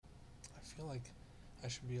feel like I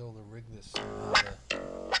should be able to rig this.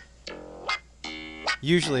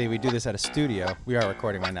 Usually we do this at a studio. We are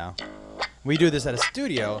recording right now. We do this at a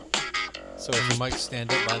studio. So Can the mics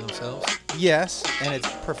stand up by themselves? yes, and it's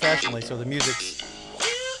professionally, so the music's...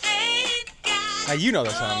 Now you know the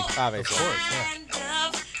song, obviously. Of course,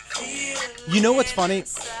 yeah. You know what's funny?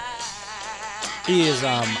 Is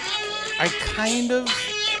I kind of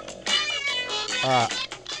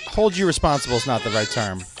hold you responsible is not the right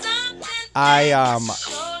term. I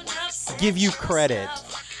give you credit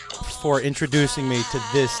for introducing me to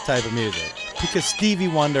this type of music because Stevie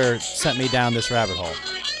Wonder sent me down this rabbit hole.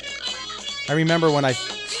 I remember when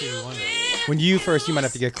Stevie Wonder. when you first, you might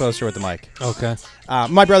have to get closer with the mic. Okay.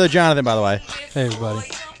 My brother Jonathan, by the way. Hey, everybody.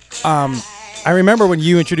 I remember when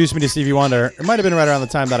you introduced me to Stevie Wonder. It might have been right around the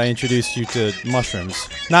time that I introduced you to mushrooms.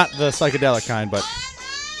 Not the psychedelic kind, but...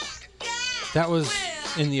 That was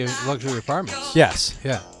in the luxury apartments. Yes.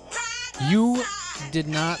 Yeah. You did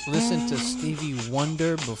not listen to Stevie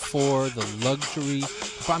Wonder before the luxury...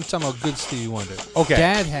 I'm talking about good Stevie Wonder. Okay.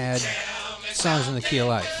 Dad had Songs in the Key of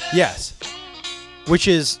Life. Yes. Which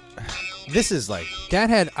is... This is like...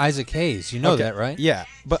 Dad had Isaac Hayes. You know Okay. that, right? Yeah.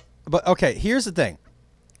 But okay, here's the thing.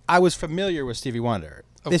 I was familiar with Stevie Wonder.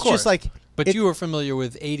 Of it's course. just like... But it- you were familiar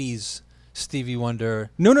with 80s Stevie Wonder.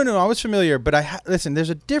 No, I was familiar, but listen, there's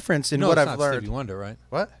a difference in No, what it's I've not learned. Stevie Wonder, right?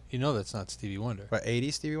 What? You know that's not Stevie Wonder. What,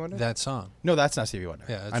 80s Stevie Wonder? That song. No, that's not Stevie Wonder.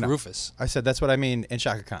 Yeah, I it's know. Rufus. I said that's what I mean in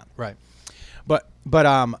Shaka Khan. Right. But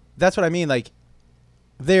that's what I mean. Like,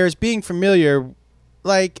 there's being familiar.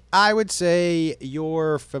 Like, I would say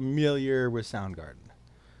you're familiar with Soundgarden,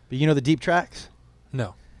 but you know the deep tracks.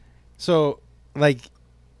 No. So, like,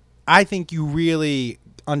 I think you really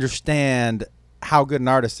understand how good an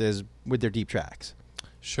artist is with their deep tracks.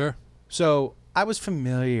 Sure. So, I was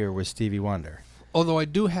familiar with Stevie Wonder. Although I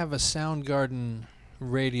do have a Soundgarden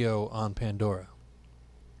radio on Pandora.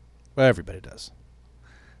 Well, everybody does.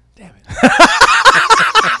 Damn it.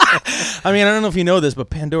 I mean, I don't know if you know this, but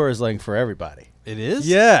Pandora is like for everybody. It is?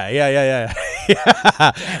 Yeah. Yeah.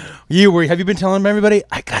 Have you been telling everybody?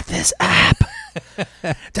 I got this app.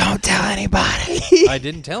 Don't tell anybody. I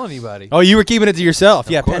didn't tell anybody. Oh, you were keeping it to yourself.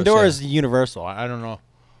 Of Yeah, course, Pandora yeah. is universal. I don't know.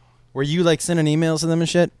 Were you like sending emails to them and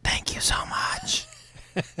shit? Thank you so much.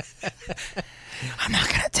 I'm not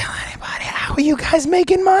gonna tell anybody. How are you guys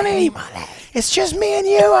making money? It's just me and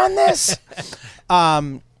you on this.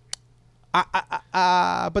 But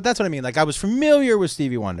that's what I mean. Like, I was familiar with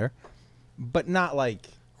Stevie Wonder, but not like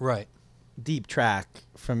Right. deep track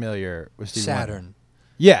familiar with Stevie Wonder. Saturn.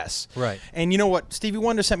 Yes. Right. And you know what? Stevie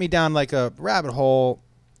Wonder sent me down like a rabbit hole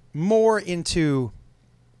more into,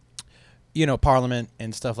 Parliament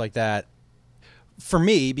and stuff like that for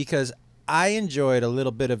me because I enjoyed a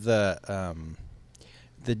little bit of the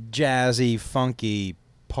jazzy, funky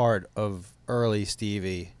part of early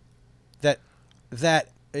Stevie that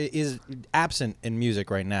is absent in music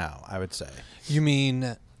right now, I would say. You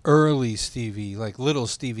mean early Stevie, like little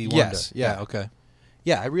Stevie Wonder? Yes, yeah. Okay.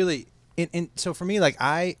 Yeah, I really and so for me, like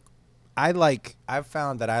I've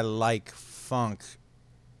found that I like funk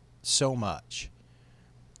so much.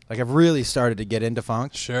 Like I've really started to get into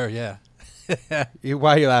funk. Sure, yeah.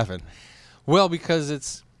 Why are you laughing? Well, because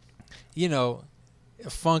it's,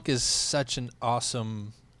 funk is such an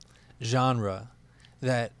awesome genre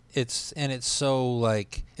that it's so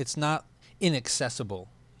like, it's not inaccessible.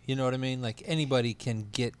 You know what I mean? Like anybody can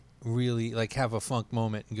get really like have a funk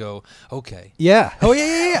moment and go, okay. Yeah. Oh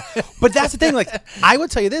yeah. But that's the thing. Like I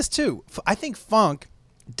would tell you this too. I think funk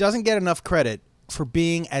doesn't get enough credit for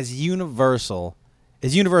being as universally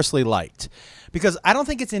liked, because I don't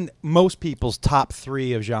think it's in most people's top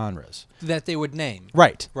 3 of genres. That they would name.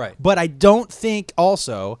 Right. Right. But I don't think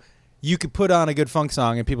also you could put on a good funk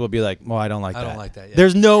song and people would be like, well, I don't like that. I don't like that, yeah.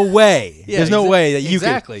 There's no way. There's no way that you could.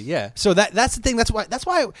 Exactly, yeah. So that's the thing. That's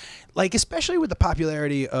why, like, especially with the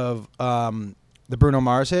popularity of the Bruno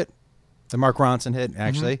Mars hit, the Mark Ronson hit,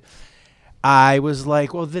 actually, I was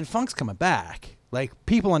like, well, then funk's coming back. Like,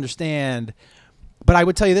 people understand. But I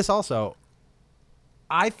would tell you this also.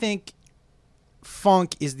 I think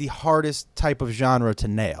funk is the hardest type of genre to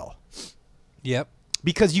nail. Yep.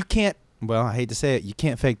 Because you can't, well, I hate to say it, you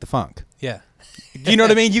can't fake the funk. Yeah. You know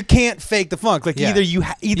what I mean? You can't fake the funk. Like Yeah. either you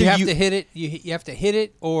have to hit it. You have to hit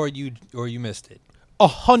it, or you missed it.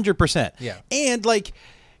 100%. Yeah. And like,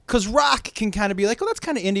 because rock can kind of be like, well, that's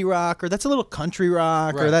kind of indie rock, or that's a little country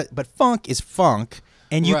rock, or Right. that. But funk is funk,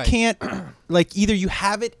 and you Right. can't like either you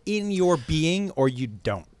have it in your being or you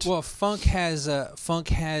don't. Well, funk has a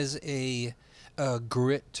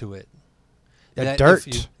grit to it. That dirt.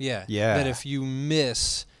 if you- yeah. Yeah. That if you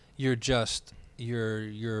miss, you're just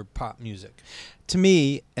your pop music. to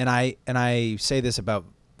me, and I say this about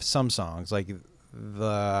some songs, like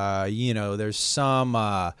there's some.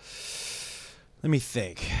 Let me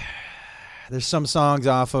think. There's some songs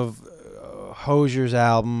off of Hosier's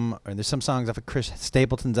album, or there's some songs off of Chris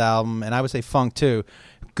Stapleton's album, and I would say funk too.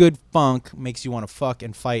 Good funk makes you want to fuck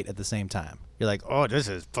and fight at the same time. You're like, oh, this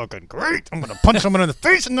is fucking great. I'm going to punch someone in the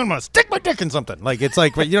face and then I'm going to stick my dick in something. Like, it's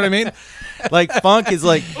like, you know what I mean? Like, funk is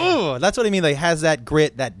like, oh, that's what I mean. Like, has that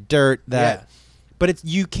grit, that dirt, that. Yeah. But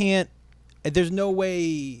you can't, there's no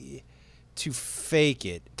way to fake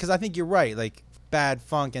it. Because I think you're right. Like, bad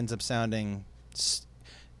funk ends up sounding,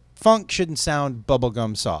 funk shouldn't sound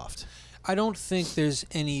bubblegum soft. I don't think there's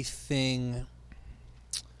anything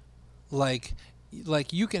like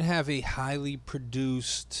you can have a highly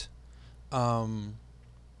produced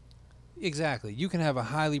exactly, you can have a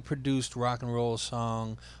highly produced rock and roll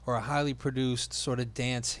song or a highly produced sort of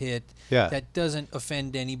dance hit that doesn't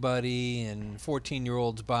offend anybody and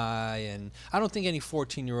 14-year-olds buy, and I don't think any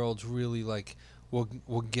 14-year-olds really like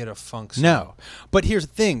will get a funk song. No. But here's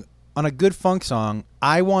the thing, on a good funk song,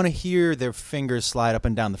 I want to hear their fingers slide up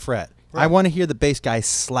and down the fret. Right. I want to hear the bass guy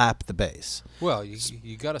slap the bass. Well,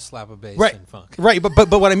 you got to slap a bass in funk. Right, but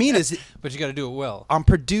what I mean is... but you got to do it well. On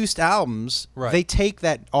produced albums, they take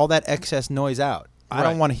all that excess noise out. I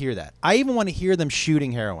don't want to hear that. I even want to hear them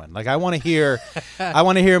shooting heroin. Like, I want to hear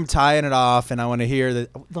them tying it off, and I want to hear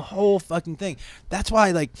the whole fucking thing. That's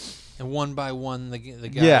why, like... And one by one, the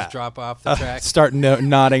guys drop off the track. Start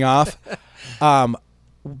nodding off.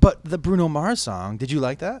 But the Bruno Mars song, did you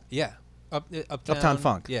like that? Yeah. Uptown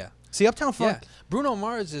Funk. Yeah. See, Uptown Funk. Yeah. Bruno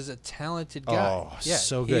Mars is a talented guy. Oh, yeah,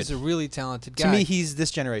 so good. He's a really talented guy. To me, he's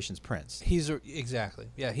this generation's Prince. Exactly.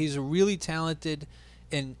 Yeah, he's a really talented,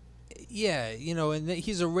 and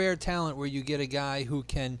he's a rare talent where you get a guy who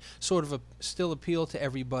can sort of still appeal to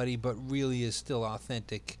everybody, but really is still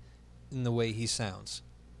authentic in the way he sounds.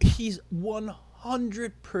 He's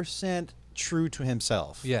 100% true to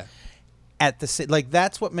himself. Yeah.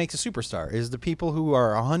 That's what makes a superstar, is the people who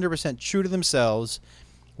are 100% true to themselves,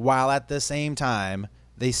 while at the same time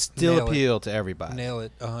they still appeal to everybody. Nail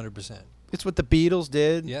it 100%. It's what the Beatles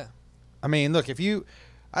did. Yeah. I mean, look,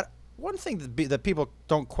 one thing that people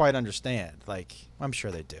don't quite understand, like, I'm sure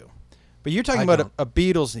they do, but you're talking about a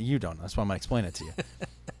Beatles, you don't. That's why I'm going to explain it to you.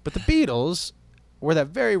 But the Beatles were that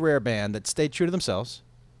very rare band that stayed true to themselves,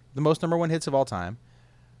 the most number one hits of all time.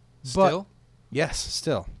 Still? Yes,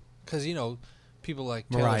 still. Because, people like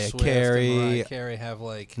Mariah Taylor Swift Carey. and Mariah Carey have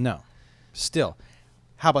like... No. Still.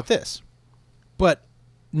 How about this? But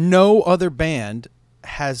no other band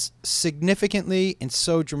has significantly and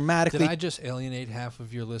so dramatically... Did I just alienate half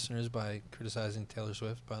of your listeners by criticizing Taylor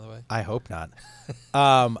Swift, by the way? I hope not.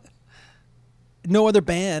 No other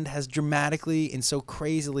band has dramatically and so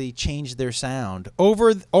crazily changed their sound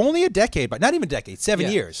over only a decade, but not even a decade, 7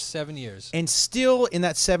 years. 7 years. And still in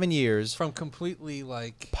that 7 years... From completely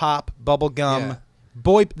like... Pop, bubblegum,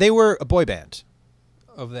 they were a boy band.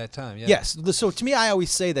 Of that time, yeah. Yes. So to me, I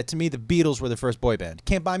always say that to me, the Beatles were the first boy band.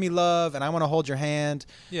 Can't Buy Me Love and I Want to Hold Your Hand.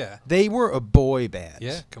 Yeah. They were a boy band.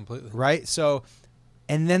 Yeah, completely. Right? So,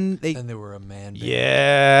 and then they... And they were a man band.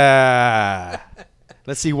 Yeah.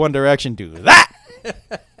 Let's see One Direction do that.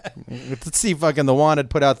 Let's see fucking The Wanted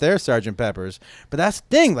put out their Sgt. Peppers. But that's the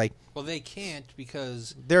thing, like... Well, they can't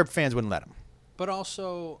because... Their fans wouldn't let them. But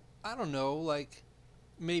also, I don't know, like,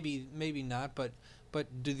 maybe not, but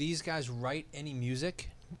do these guys write any music?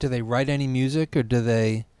 Do they write any music, or do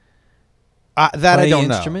they that play I don't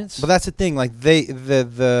instruments? Know. But that's the thing. Like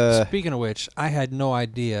the. Speaking of which, I had no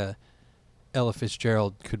idea Ella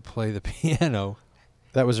Fitzgerald could play the piano.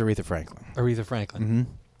 That was Aretha Franklin. Aretha Franklin.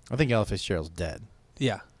 Mm-hmm. I think Ella Fitzgerald's dead.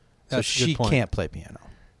 Yeah, so she can't play piano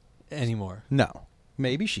anymore. No.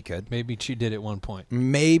 Maybe she could. Maybe she did at one point.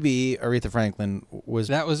 Maybe Aretha Franklin was...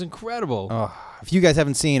 That was incredible. If you guys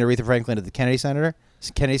haven't seen Aretha Franklin at the Kennedy Center,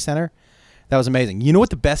 that was amazing. You know what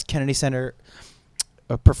the best Kennedy Center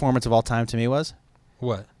performance of all time to me was?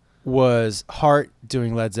 What? Was Heart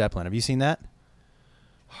doing Led Zeppelin. Have you seen that?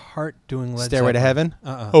 Heart doing Led Stairway Zeppelin. to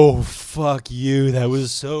Heaven? Oh, fuck you. That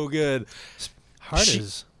was so good. Heart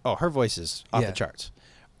is... Oh, her voice is off the charts.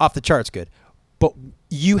 Off the charts good. But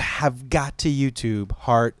you have got to YouTube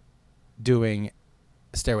Heart doing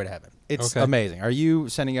Stairway to Heaven. It's amazing. Are you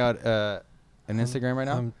sending out an Instagram right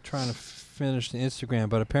now? I'm trying to finish the Instagram,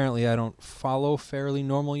 but apparently I don't follow Fairly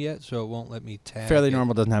Normal yet, so it won't let me tag. Fairly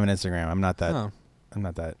Normal doesn't have an Instagram. I'm not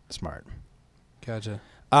that smart. Gotcha.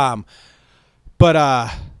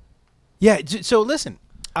 Yeah. So listen,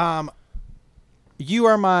 you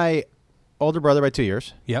are my older brother by 2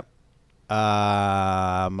 years. Yep.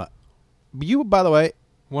 You, by the way...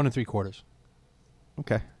 1 3/4.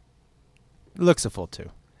 Okay. Looks a full 2.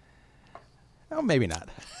 Oh, maybe not.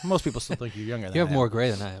 Most people still think you're younger than You have I am. more gray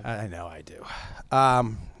than I have. I know I do.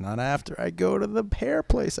 Not after I go to the hair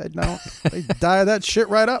place. I don't. They dye that shit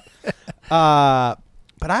right up.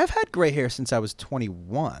 But I've had gray hair since I was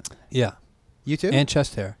 21. Yeah. You too? And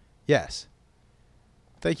chest hair. Yes.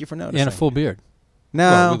 Thank you for noticing. And a full beard. No.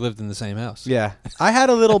 Well, we lived in the same house. Yeah. I had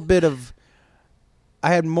a little bit of.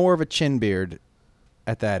 I had more of a chin beard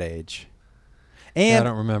at that age. Yeah, I And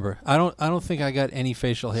don't remember. I don't think I got any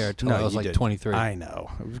facial hair until I was you like didn't. 23. I know.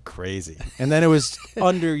 It was crazy. And then it was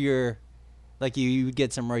under your, like you would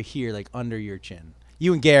get some right here, like under your chin.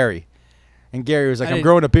 You and Gary. And Gary was like, I I'm didn't-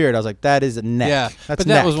 growing a beard. I was like, that is a neck. Yeah, That's but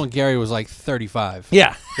neck. that was when Gary was like 35.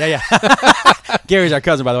 Yeah. Gary's our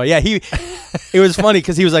cousin, by the way. Yeah, it was funny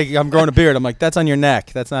because he was like, I'm growing a beard. I'm like, that's on your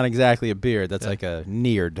neck. That's not exactly a beard. That's like a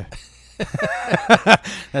neared.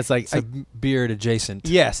 That's like, It's a beard adjacent.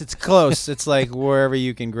 yes, it's close. It's like wherever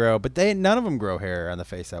you can grow. But none of them grow hair on the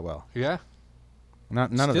face that well. Yeah.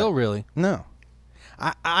 None of Still them. really. No.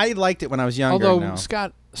 I liked it when I was younger. Although now.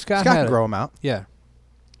 Scott Scott had can it. grow them out. Yeah.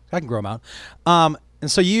 I can grow them out.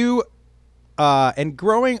 And so you, and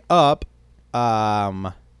growing up,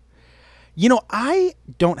 I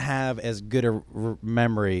don't have as good a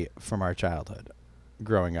memory from our childhood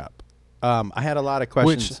growing up. I had a lot of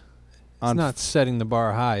questions. Which it's not setting the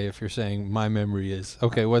bar high if you're saying my memory is.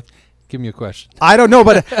 Okay, give me a question. I don't know,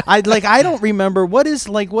 but I don't remember what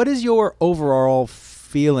is your overall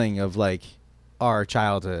feeling of like our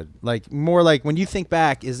childhood? Like more like when you think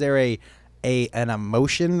back, is there an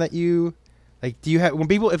emotion that you like? Do you have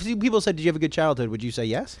if people said, "Did you have a good childhood?" Would you say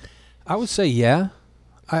yes? I would say yeah.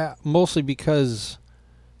 Mostly because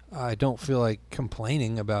I don't feel like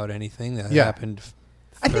complaining about anything that Yeah. happened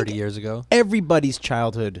I think 30 years ago. Everybody's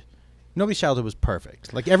childhood, nobody's childhood was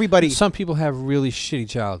perfect. Like everybody. Some people have really shitty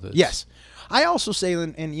childhoods. Yes. I also say,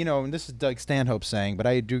 and this is Doug Stanhope saying, but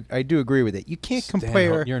I do agree with it. You can't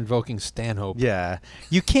compare. You're invoking Stanhope. Yeah.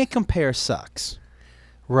 You can't compare sucks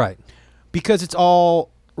Right. because it's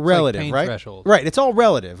all relative, pain right? threshold. Right. It's all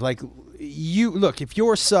relative. Like look, if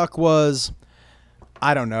your suck was,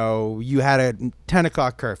 I don't know, you had a 10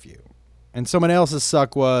 o'clock curfew, and someone else's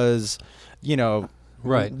suck was,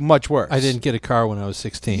 Right. much worse. I didn't get a car when I was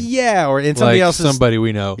 16. Yeah, or in somebody Like else's. somebody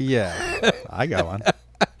we know. Yeah, I got one.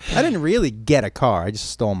 I didn't really get a car. I just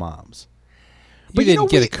stole mom's. You didn't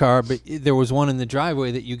get a car, but there was one in the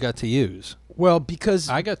driveway that you got to use. Well, because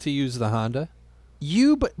I got to use the Honda.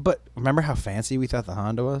 but remember how fancy we thought the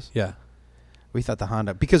Honda was? Yeah. We thought the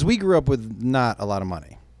Honda, because we grew up with not a lot of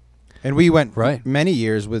money. And we went Right. many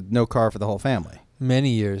years with no car for the whole family. Many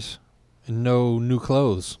years. And no new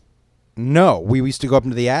clothes. No, we used to go up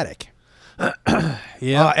into the attic.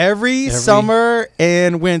 Yeah. Every summer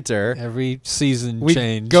and winter, Every season we'd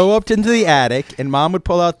change. go up into the attic, and Mom would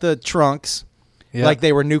pull out the trunks Yeah. like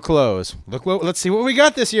they were new clothes. Let's see what we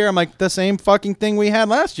got this year. I'm like, the same fucking thing we had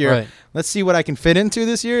last year. Right. Let's see what I can fit into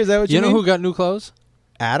this year. Is that what you You know mean? who got new clothes?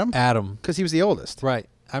 Adam? Adam. Because he was the oldest. Right.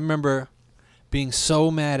 I remember being so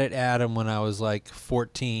mad at Adam when I was like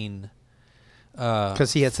 14.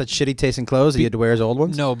 Because he had such shitty taste in clothes, he had to wear his old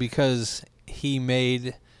ones? No, because he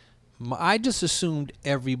made. I just assumed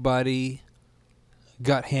everybody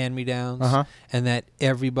got hand-me-downs, Uh-huh. and that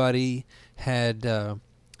everybody had,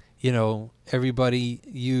 everybody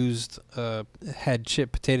used had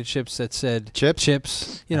potato chips that said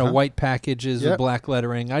Chips? Uh-huh. white packages Yep. with black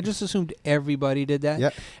lettering. I just assumed everybody did that.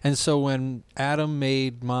 Yep. And so when Adam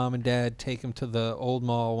made Mom and Dad take him to the old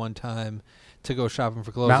mall one time to go shopping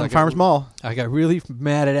for clothes, Mountain Farms Mall. I got really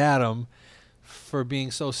mad at Adam for being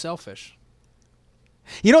so selfish.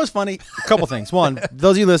 You know what's funny? A couple things. One,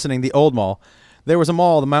 those of you listening, the old mall, there was a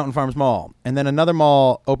mall, the Mountain Farms Mall, and then another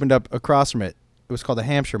mall opened up across from it. It was called the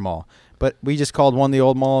Hampshire Mall, but we just called one the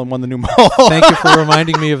old mall and one the new mall. Thank you for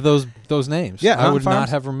reminding me of those names. Yeah, I Mountain would not Farms,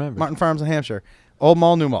 have remembered. Mountain Farms and Hampshire. Old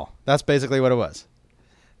mall, new mall. That's basically what it was.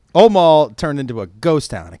 Old mall turned into a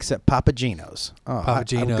ghost town, except Papa Gino's. Oh, I would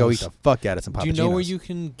go Papagino's. eat the fuck out of some Papa Do you know Gino's. where you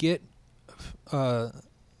can get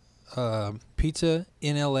pizza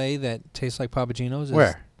in L.A. that tastes like Papagino's? It's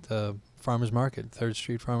Where? The Farmers Market, 3rd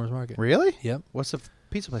Street Farmers Market. Really? Yep. What's the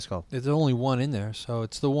pizza place called? There's only one in there, so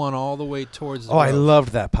it's the one all the way towards the Oh, I road.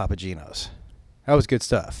 loved that Papa Gino's. That was good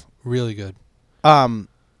stuff. Really good.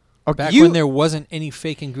 Okay, Back when there wasn't any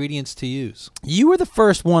fake ingredients to use. You were the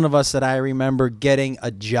first one of us that I remember getting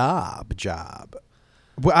a job.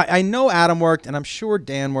 Well, I know Adam worked, and I'm sure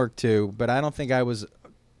Dan worked too, but I don't think I was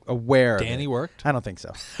aware of it. Danny worked? I don't think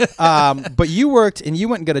so. But you worked, and you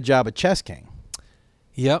went and got a job at Chess King.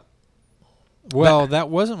 Yep. Well, that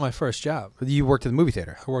wasn't my first job. You worked at the movie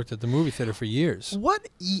theater. I worked at the movie theater for years.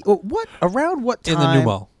 Around what time? In the new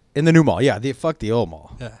mall. In the new mall, yeah. Fuck the old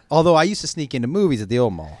mall. Yeah. Although I used to sneak into movies at the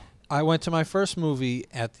old mall. I went to my first movie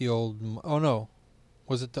at the old. Oh no,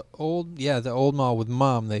 was it the old? Yeah, the old mall with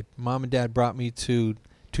Mom. Mom and Dad brought me to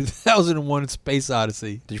 2001: Space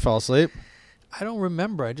Odyssey. Did you fall asleep? I don't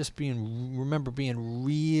remember. I just remember being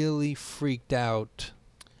really freaked out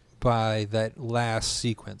by that last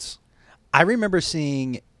sequence. I remember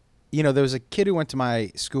seeing, there was a kid who went to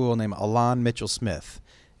my school named Alon Mitchell Smith,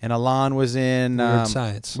 and Alon was in Weird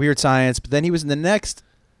Science. Weird Science, but then he was in the next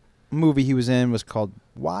movie he was in was called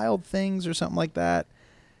Wild Things or something like that.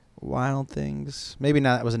 Wild Things. Maybe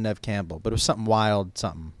not. That was a Nev Campbell, but it was something wild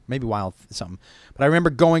something. Maybe Wild something. But I remember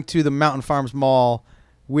going to the Mountain Farms Mall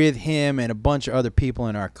with him and a bunch of other people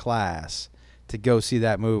in our class to go see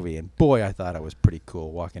that movie. And boy, I thought it was pretty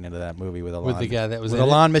cool walking into that movie with Alon. With the guy that was with in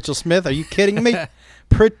Alon Mitchell Smith. Are you kidding me?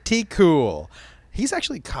 Pretty cool. He's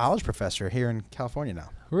actually a college professor here in California now.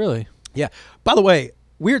 Really? Yeah. By the way,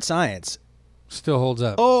 Weird Science. Still holds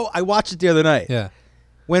up. Oh, I watched it the other night. Yeah.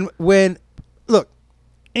 When look,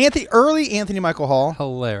 early Anthony Michael Hall,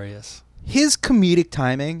 Hilarious. his comedic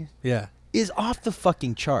timing Yeah. is off the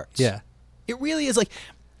fucking charts. Yeah. It really is. Like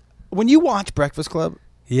when you watch Breakfast Club,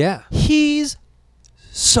 Yeah. he's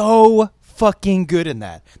so fucking good in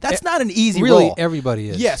that. That's not an easy Really, role. everybody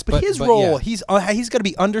is. Yes, but his role, yeah. he's got to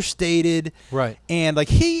be understated. Right. And like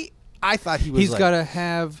I thought he was. He's got to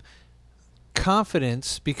have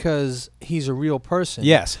confidence because he's a real person.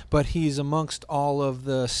 Yes. But he's amongst all of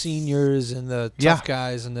the seniors and the tough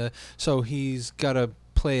guys so he's got to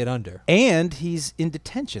play it under. And he's in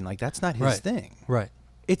detention. Like that's not his Right. thing. Right.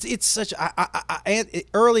 It's such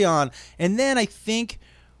early on, and then I think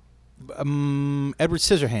Edward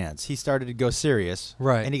Scissorhands, he started to go serious,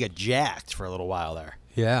 Right. And he got jacked for a little while there.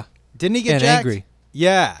 Yeah. Didn't he get And jacked? angry.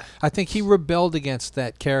 Yeah. I think he rebelled against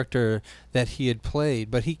that character that he had played,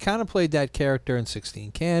 but he kind of played that character in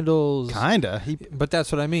 16 Candles. Kinda. But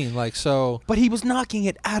that's what I mean. Like, so. But he was knocking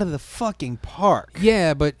it out of the fucking park.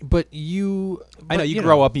 Yeah, but you. I know. but, You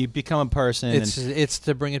grow up, you become a person. It's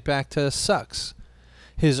to bring it back to Sucks.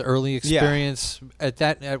 His early experience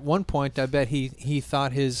at one point, I bet he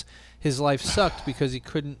thought his life sucked because he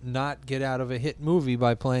couldn't not get out of a hit movie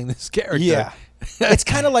by playing this character. Yeah. It's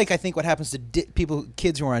kind of like I think what happens to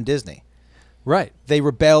kids who are on Disney. Right. They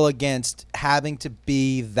rebel against having to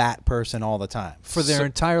be that person all the time For their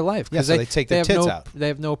entire life. Yeah, so they take their tits out. They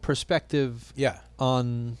have no perspective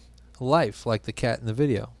on life, like the cat in the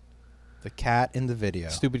video. The cat in the video.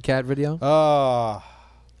 Stupid cat video? Oh.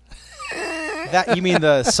 That you mean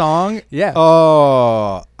the song? Yeah.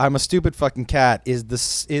 Oh, I'm a stupid fucking cat is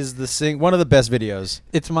one of the best videos.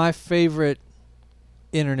 It's my favorite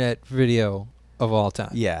internet video of all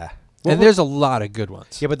time. Yeah. And there's a lot of good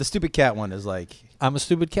ones. Yeah, but the stupid cat one is like I'm a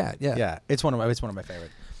stupid cat. Yeah. yeah, it's one of my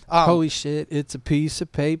favorite. Holy shit, it's a piece of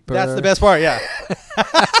paper. That's the best part, yeah.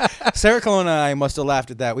 Sarah Colonna and I must have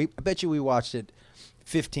laughed at that. I bet you we watched it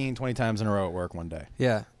 15, 20 times in a row at work one day.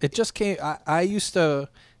 Yeah. It just came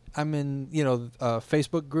I'm in,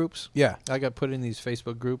 Facebook groups. Yeah. I got put in these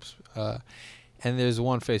Facebook groups, and there's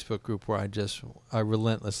one Facebook group where I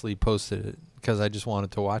relentlessly posted it because I just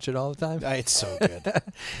wanted to watch it all the time. It's so good.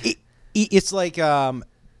 It's like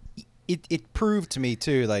it proved to me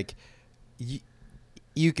too, like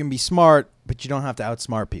you can be smart, but you don't have to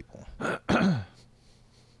outsmart people.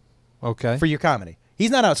 Okay. For your comedy,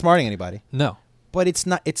 he's not outsmarting anybody. No. But it's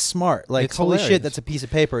smart. Like It's holy hilarious. shit, that's a piece of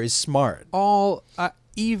paper is smart. I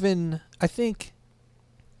think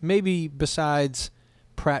maybe besides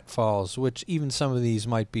pratfalls, which even some of these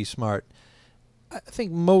might be smart, I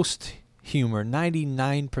think most humor,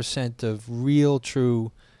 99% of real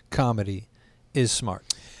true comedy is smart.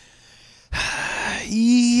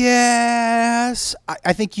 Yes.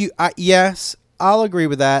 I think yes, I'll agree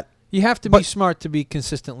with that. You have to be smart to be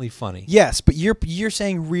consistently funny. Yes, but you're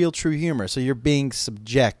saying real true humor, so you're being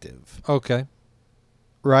subjective. Okay.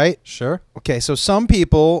 Right? Sure. Okay, so some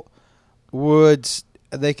people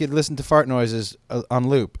they could listen to fart noises on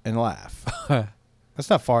loop and laugh. That's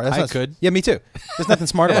not fart. I could. Yeah, me too. There's nothing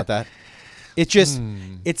smart about that. It's just,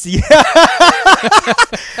 it's, and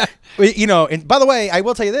by the way, I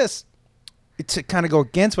will tell you this, to kind of go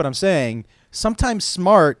against what I'm saying, sometimes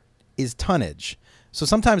smart is tonnage. So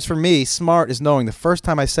sometimes for me, smart is knowing the first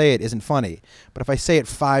time I say it isn't funny, but if I say it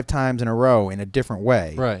 5 times in a row in a different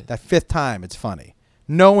way, right, that 5th time it's funny.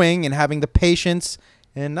 Knowing and having the patience,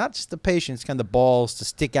 and not just the patience, kind of the balls to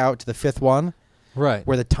stick out to the 5th one, right,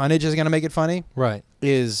 where the tonnage is going to make it funny, right,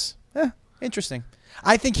 is interesting.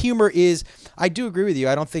 I think humor I do agree with you.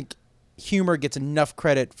 I don't think humor gets enough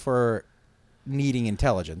credit for needing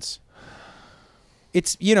intelligence.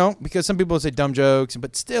 It's, because some people say dumb jokes,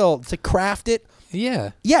 but still, to craft it,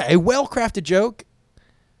 Yeah. Yeah, a well-crafted joke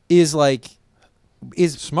is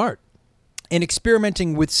Smart. and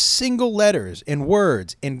experimenting with single letters and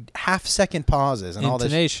words and half-second pauses and all this.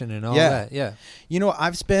 Intonation and all Yeah. that. Yeah. You know,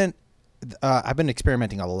 I've been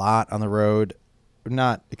experimenting a lot on the road.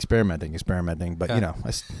 Not experimenting, but Okay. you know,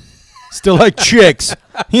 still like chicks.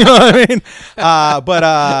 You know what I mean?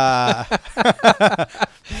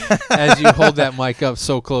 As you hold that mic up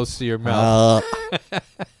so close to your mouth.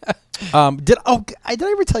 Did I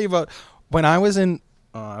ever tell you about when I was in?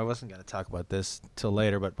 I wasn't gonna talk about this till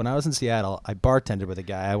later, but when I was in Seattle, I bartended with a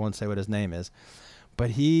guy. I won't say what his name is,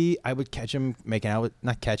 but I would catch him making out with,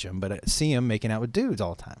 not catch him, but see him making out with dudes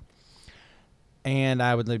all the time. And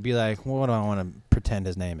I would be like, well, what do I want to pretend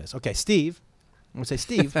his name is? Okay, Steve. I would say,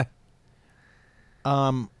 Steve,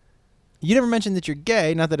 you never mentioned that you're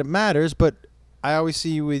gay. Not that it matters, but I always see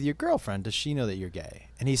you with your girlfriend. Does she know that you're gay?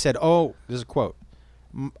 And he said, oh, this is a quote.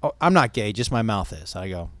 I'm not gay, just my mouth is. I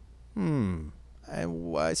go,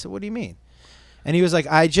 I said, what do you mean? And he was like,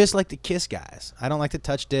 I just like to kiss guys. I don't like to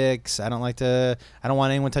touch dicks. I don't want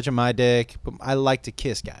anyone touching my dick, but I like to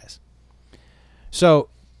kiss guys. So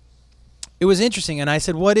it was interesting. And I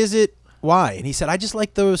said, what is it? Why? And he said, I just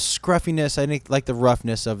like the scruffiness. I like the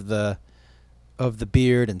roughness of the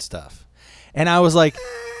beard and stuff. And I was like,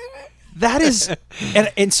 that is,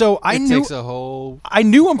 and so I knew takes a whole I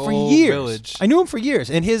knew him for whole years. village. I knew him for years,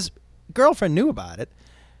 and his girlfriend knew about it,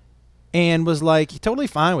 and was like totally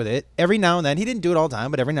fine with it. Every now and then, he didn't do it all the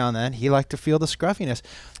time, but every now and then, he liked to feel the scruffiness.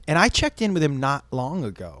 And I checked in with him not long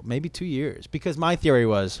ago, maybe 2 years, because my theory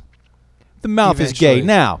was, the mouth is gay Eventually.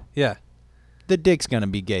 now. Yeah. The dick's gonna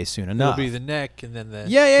be gay soon enough. It'll be the neck and then the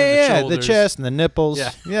Yeah. The shoulders. chest and the nipples.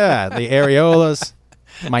 Yeah. The areolas,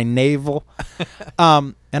 my navel.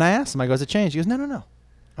 And I asked him, I go, has it changed? He goes, no.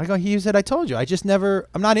 I go, he said, I told you.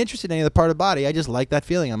 I'm not interested in any other part of the body. I just like that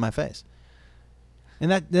feeling on my face. And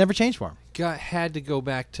that never changed for him. Had to go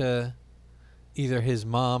back to either his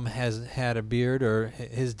mom has had a beard or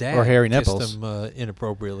his dad Or hairy kissed nipples. him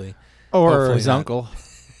inappropriately. Or Hopefully his not. uncle.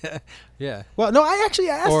 Yeah. Well, no, I actually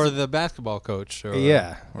asked. Or the basketball coach. Or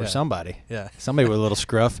Somebody. Yeah. Somebody with a little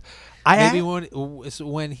scruff. Maybe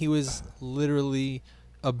when he was literally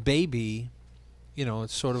a baby, you know,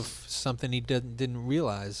 it's sort of something he didn't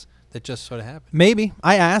realize that just sort of happened. Maybe.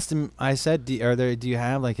 I asked him, I said, do you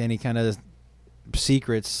have like any kind of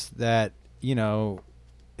secrets that, you know,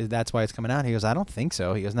 that's why it's coming out? He goes, I don't think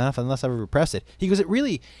so. He goes, not unless I've repressed it. He goes, it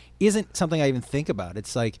really isn't something I even think about.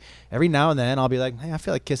 It's like every now and then I'll be like, hey, I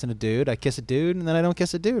feel like kissing a dude. I kiss a dude, and then I don't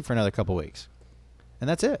kiss a dude for another couple weeks. And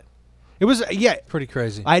that's it. It was, Pretty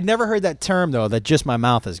crazy. I'd never heard that term, though, that just my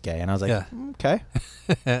mouth is gay. And I was like, Yeah. Okay.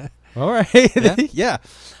 All right. Yeah. Yeah.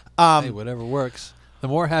 Hey, whatever works. The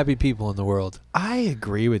more happy people in the world. I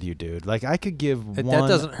agree with you, dude. Like, I could give That one.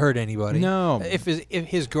 doesn't hurt anybody. No. If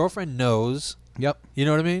his girlfriend knows, Yep. you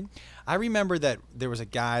know what I mean? I remember that there was a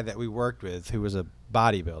guy that we worked with who was a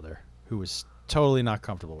bodybuilder who was totally not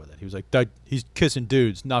comfortable with it. He was like, he's kissing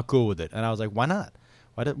dudes, not cool with it. And I was like, why not?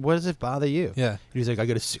 What does it bother you? Yeah. And he's like, I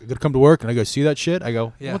gotta come to work and I gotta see that shit. I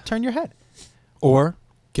go, Yeah. well, turn your head. Or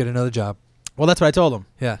get another job. Well, that's what I told him.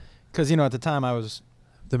 Yeah. Because, you know, at the time I was,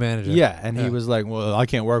 The manager. and he was like, well, I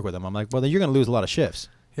can't work with him. I'm like, well, then you're going to lose a lot of shifts.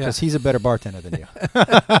 Yeah. Because he's a better bartender than you.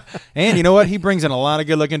 And you know what? He brings in a lot of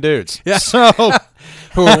good-looking dudes. Yeah. So,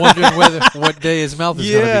 Who are wondering what day his mouth is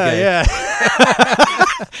going to be gay.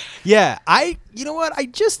 Yeah. You know what? I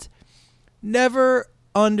just never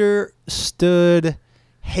understood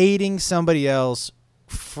hating somebody else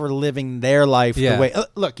for living their life Yeah. the way.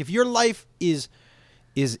 Look, if your life is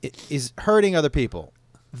hurting other people,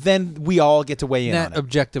 then we all get to weigh in on That it.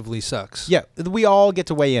 objectively sucks. Yeah, we all get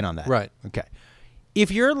to weigh in on that. Right. Okay. If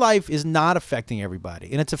your life is not affecting everybody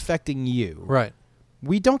and it's affecting you, Right.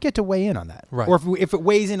 we don't get to weigh in on that. Right. Or if it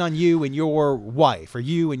weighs in on you and your wife or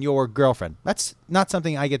you and your girlfriend, that's not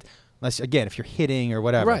something I get, unless, again, if you're hitting or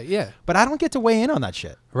whatever. Right, yeah. But I don't get to weigh in on that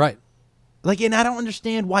shit. Right. Like, and I don't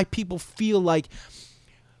understand why people feel like,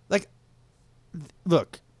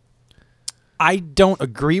 look, I don't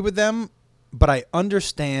agree with them, but I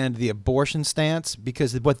understand the abortion stance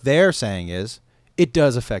because what they're saying is it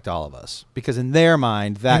does affect all of us. Because in their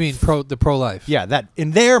mind, that... You mean the pro-life? Yeah, that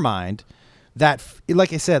in their mind, that,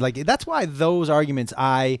 like I said, like that's why those arguments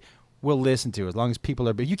I will listen to as long as people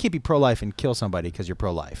are... But you can't be pro-life and kill somebody because you're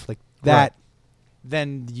pro-life. Like that, Right.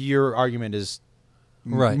 then your argument is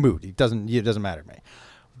Right. moot. It doesn't matter to me.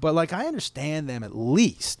 But like I understand them at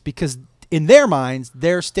least because in their minds,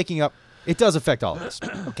 they're sticking up... It does affect all of us.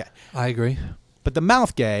 Okay. I agree. But the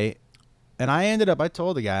mouth gay, and I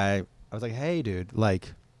told the guy, I was like, hey, dude,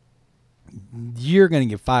 like, you're going to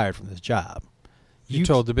get fired from this job. You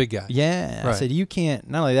told the big guy. Yeah, I Right. said you can't.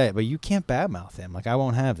 Not only that, but you can't badmouth him. Like I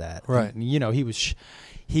won't have that. Right. And,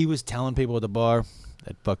 he was telling people at the bar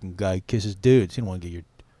that fucking guy kisses dudes. You don't want to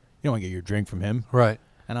get your drink from him. Right.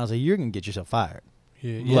 And I was like, you're gonna get yourself fired.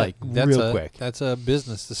 Yeah, Like, that's real quick. That's a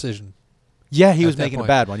business decision. Yeah, he was At that making a point.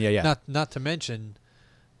 bad one. Yeah. Not to mention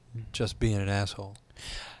just being an asshole.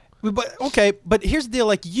 But okay, but here's the deal.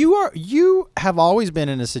 Like you have always been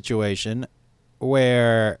in a situation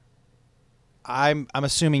where I'm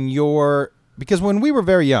assuming because when we were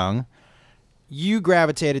very young, you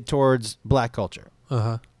gravitated towards black culture.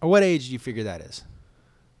 Uh-huh. At what age do you figure that is?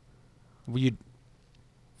 Were you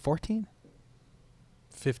 14?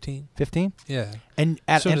 15? 15? Yeah. And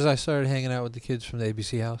As soon as I started hanging out with the kids from the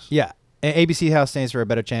ABC house. yeah, ABC House stands for A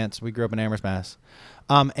Better Chance. We grew up in Amherst, Mass.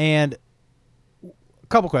 And a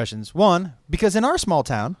couple questions. One, because in our small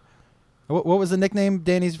town, what was the nickname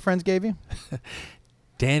Danny's friends gave you?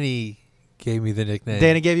 Danny gave me the nickname.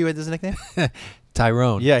 Danny gave you this nickname?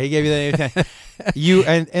 Tyrone. Yeah, he gave you the nickname. You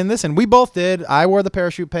and listen, we both did. I wore the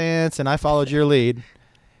parachute pants and I followed your lead.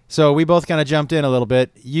 So we both kind of jumped in a little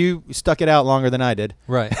bit. You stuck it out longer than I did.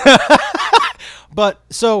 Right. But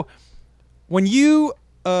so when you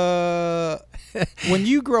grow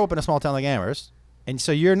up in a small town like Amherst, and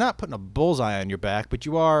so you're not putting a bullseye on your back, but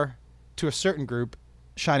you are, to a certain group,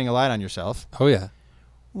 shining a light on yourself. Oh, yeah.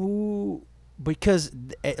 Ooh, because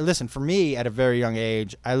listen, for me at a very young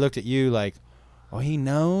age, I looked at you like, oh, he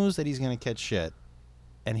knows that he's going to catch shit,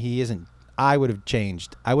 and he isn't. I would have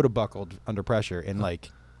changed. I would have buckled under pressure in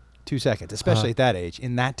like 2 seconds, especially at that age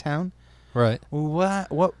in that town. Right.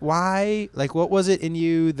 What? Why? Like, what was it in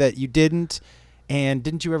you that you didn't? And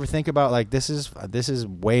didn't you ever think about like this is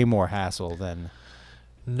way more hassle than?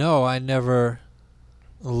 No, I never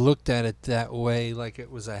looked at it that way, like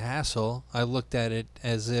it was a hassle. I looked at it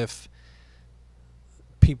as if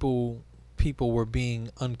people were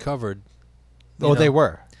being uncovered. Oh, they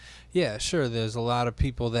were. Yeah, sure. There's a lot of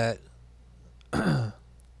people that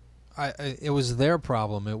it was their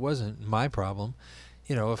problem. It wasn't my problem.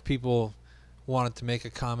 You know, if people wanted to make a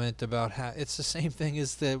comment about how it's the same thing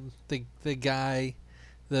as the guy,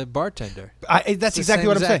 the bartender. That's the exactly same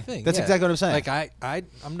what I'm saying. exact thing, That's yeah. exactly what I'm saying. Like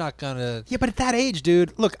I'm not gonna. Yeah, but at that age,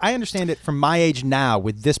 dude, look, I understand it from my age now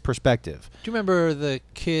with this perspective. Do you remember the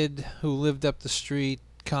kid who lived up the street,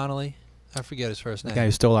 Connolly? I forget his first The name. guy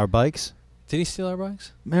who stole our bikes. Did he steal our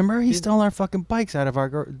bikes? Remember, he stole our fucking bikes out of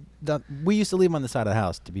our. We used to leave them on the side of the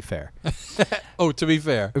house. To be fair. Oh, to be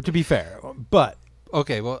fair. But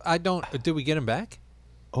Okay, well, I don't. Did we get him back?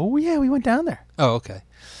 oh yeah, we went down there. Oh, okay.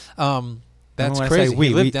 That's when I say crazy. we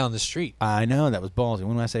He lived we- down the street. I know that was ballsy.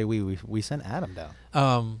 When I say we sent Adam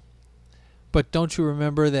down. But don't you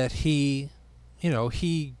remember that he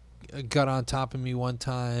got on top of me one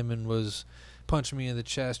time and was punching me in the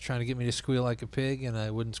chest, trying to get me to squeal like a pig, and I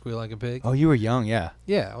wouldn't squeal like a pig? Oh, you were young, yeah.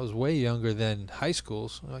 Yeah, I was way younger than high school.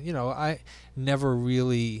 So, I never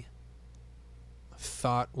really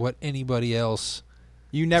thought what anybody else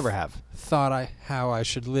You never have. thought how I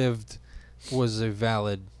should live was a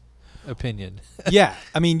valid opinion. Yeah,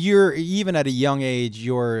 I mean, you're even at a young age.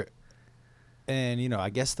 And I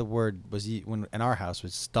guess the word was when in our house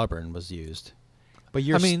was stubborn was used, but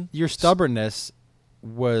your stubbornness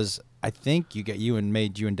was, I think,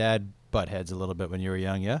 made you and Dad butt heads a little bit when you were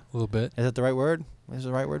young. Yeah, A little bit. is that the right word? Is it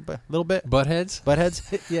the right word? But a little bit. Butt heads? Butt heads.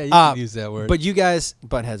 Yeah, you can use that word. But you guys,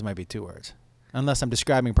 butt heads might be 2 words, unless I'm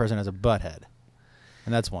describing a person as a butt head,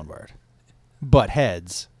 and that's 1 word. Butt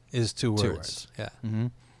heads. is 2 words. words. Yeah. Mm-hmm.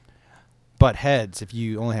 Butt heads. If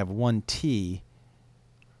you only have 1 T,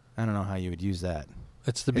 I don't know how you would use that.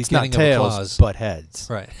 It's the It's beginning not of a tails, clause. but heads.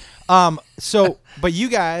 Right. So, but you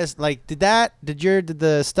guys, like, did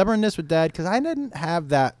the stubbornness with Dad? Because I didn't have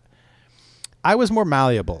that. I was more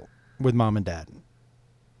malleable with Mom and Dad.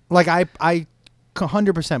 Like, I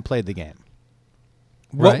 100% played the game.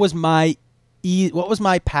 Right. What was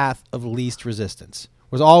my path of least resistance?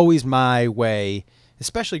 Was always my way,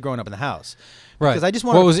 especially growing up in the house. Right. Because I just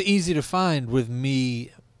What wanted. was easy to find with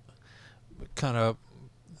me kind of,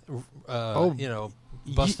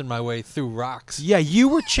 busting my way through rocks. Yeah, you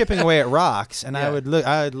were chipping away at rocks, and Yeah. I would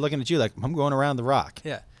looking at you like, I'm going around the rock.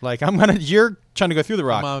 Yeah. Like you're trying to go through the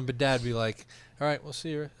rock. Mom and Dad be like, "All right, we'll see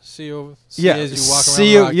you as you walk around See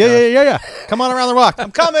the you. rock." Yeah. Come on around the rock.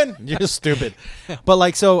 I'm coming. You're stupid. But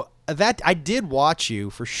like, so that I did watch you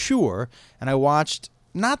for sure, and I watched.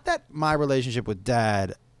 Not that my relationship with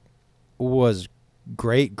Dad was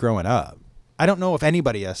great growing up. I don't know if any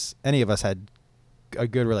of us had a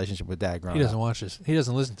good relationship with Dad growing He doesn't up. watch this. He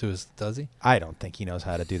doesn't listen to us, does he? I don't think he knows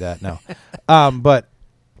how to do that. No. But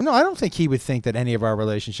no, I don't think he would think that any of our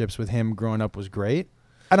relationships with him growing up was great.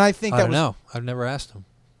 And I think I that don't was. know. I've never asked him.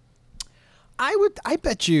 I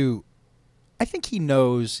bet you. I think he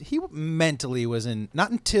knows. He mentally was in.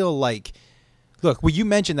 Not until like. Look, well, you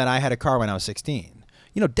mentioned that I had a car when I was 16.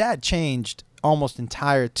 Dad changed almost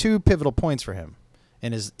entire 2 pivotal points for him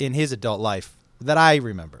in his adult life that I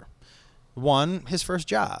remember. One, his first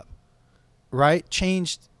job, right?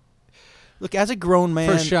 Changed. Look, as a grown man.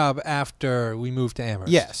 First job after we moved to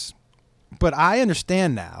Amherst. Yes. But I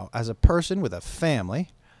understand now, as a person with a family,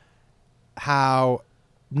 how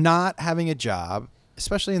not having a job,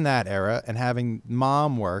 especially in that era, and having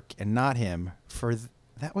mom work and not him for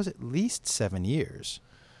that was at least 7 years.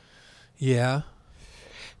 Yeah.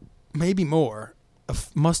 Maybe more.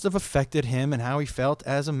 Must have affected him and how he felt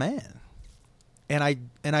as a man. And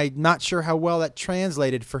I'm not sure how well that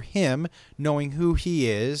translated for him, knowing who he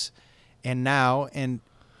is, and now and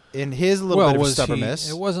in his little bit of stubbornness.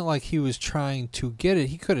 It wasn't like he was trying to get it.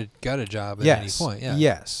 He could have got a job at any point. Yeah.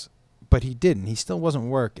 Yes. But he didn't. He still wasn't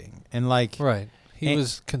working. And like right. He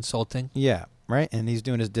was consulting. Yeah, right? And he's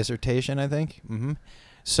doing his dissertation, I think. Mm-hmm.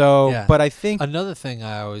 So, yeah. But I think another thing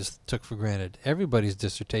I always took for granted, everybody's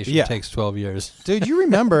dissertation takes 12 years. Dude, you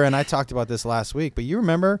remember, and I talked about this last week, but you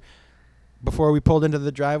remember before we pulled into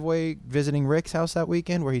the driveway visiting Rick's house that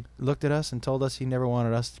weekend where he looked at us and told us he never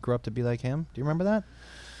wanted us to grow up to be like him? Do you remember that?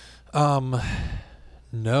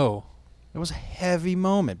 No. It was a heavy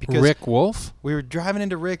moment because Rick Wolf? We were driving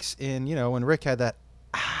into Rick's when Rick had that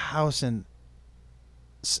house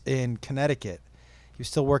in Connecticut. He was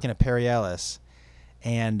still working at Perry Ellis.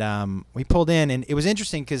 And we pulled in, and it was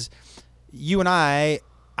interesting because you and I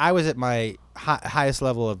was at my highest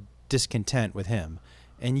level of discontent with him,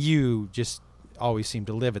 and you just always seemed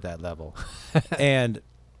to live at that level. And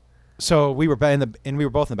so we were both in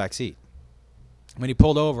the back seat. When he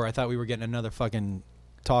pulled over, I thought we were getting another fucking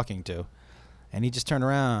talking to, and he just turned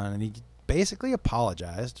around and he basically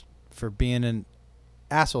apologized for being an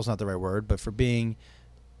asshole's not the right word, but for being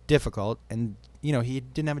difficult, and he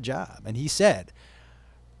didn't have a job, and he said.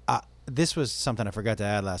 This was something I forgot to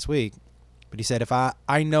add last week, but he said,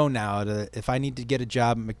 I know now that if I need to get a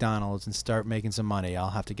job at McDonald's and start making some money, I'll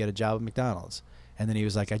have to get a job at McDonald's. And then he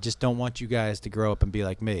was like, I just don't want you guys to grow up and be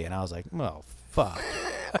like me. And I was like, well, fuck.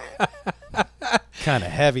 Kind of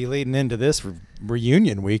heavy leading into this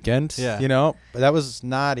reunion weekend, but that was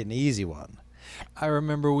not an easy one. I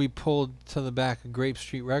remember we pulled to the back of Grape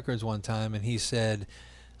Street Records one time, and he said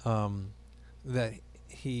that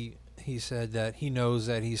he said that he knows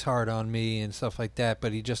that he's hard on me and stuff like that,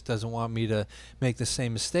 but he just doesn't want me to make the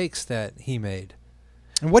same mistakes that he made.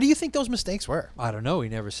 And what do you think those mistakes were? I don't know. He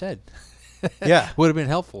never said. Yeah. Would have been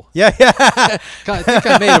helpful. Yeah. I think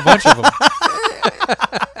I made a bunch of them.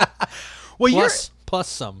 Well, plus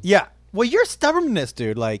some. Yeah. Well, your stubbornness,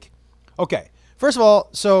 dude, like, okay. First of all,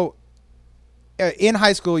 so in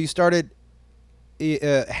high school, you started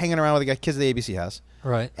hanging around with the kids at the ABC house.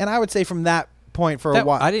 Right. And I would say from that point for a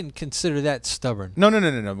while. I didn't consider that stubborn. No.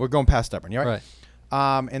 We're going past stubborn. You're right.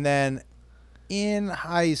 And then in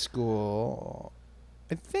high school,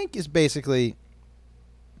 I think is basically.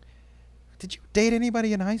 Did you date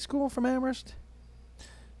anybody in high school from Amherst?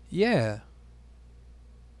 Yeah.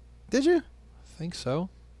 Did you? I think so.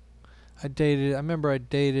 I remember I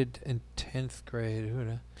dated in 10th grade.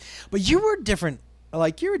 But you were different.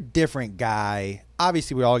 Like, you're a different guy.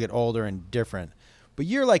 Obviously, we all get older and different. But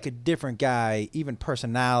you're like a different guy, even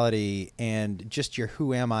personality and just your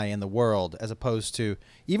who am I in the world, as opposed to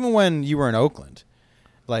even when you were in Oakland,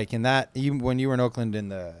 even when you were in Oakland in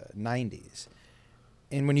the 90s,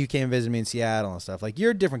 and when you came and visited me in Seattle and stuff. Like,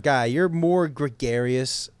 you're a different guy. You're more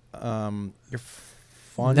gregarious. You're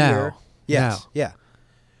funnier. Now. Yes. Now. Yeah.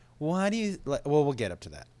 Why do you? Well, we'll get up to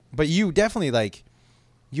that. But you definitely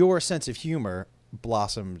your sense of humor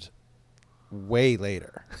blossomed way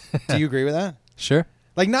later. Do you agree with that? Sure.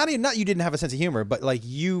 Like not you didn't have a sense of humor, but like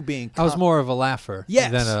you being. I was more of a laugher.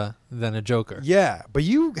 Yes. Than a joker. Yeah, but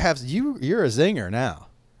you're a zinger now.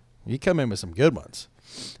 You come in with some good ones.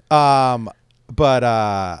 Yeah,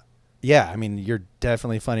 I mean you're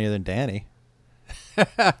definitely funnier than Danny.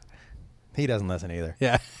 He doesn't listen either.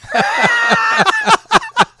 Yeah.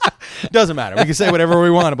 Doesn't matter. We can say whatever we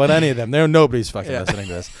want about any of them. Nobody's fucking listening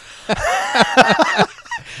to this.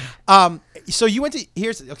 So you went to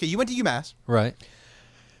UMass. Right.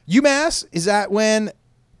 UMass, is that when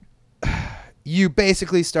you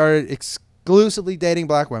basically started exclusively dating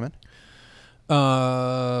black women?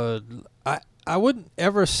 I wouldn't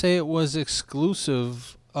ever say it was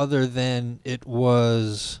exclusive, other than it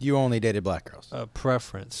was. You only dated black girls. A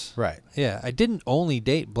preference. Right. Yeah, I didn't only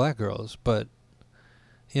date black girls, but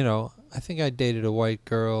I think I dated a white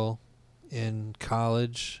girl in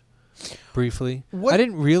college. briefly. What- I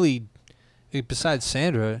didn't really, besides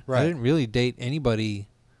Sandra, Right. I didn't really date anybody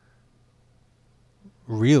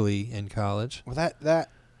really in college. Well, that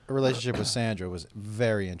relationship with Sandra was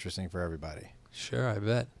very interesting for everybody. Sure, I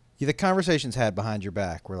bet. Yeah, the conversations had behind your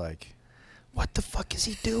back were like, "What the fuck is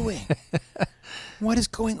he doing? What is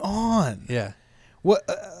going on?" Yeah. What?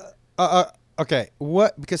 Okay.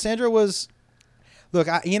 What? Because Sandra was. Look,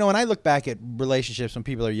 when I look back at relationships when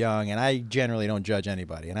people are young, and I generally don't judge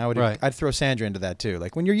anybody, and I'd throw Sandra into that too.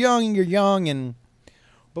 Like when you're young, and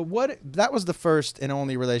but that was the first and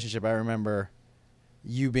only relationship I remember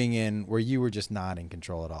you being in where you were just not in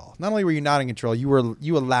control at all. Not only were you not in control,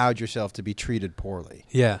 you allowed yourself to be treated poorly.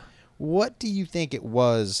 Yeah. What do you think it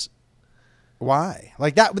was? Why?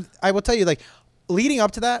 Like that? I will tell you, like leading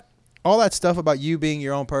up to that, all that stuff about you being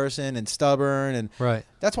your own person and stubborn, and Right.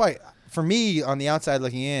 that's why, for me, on the outside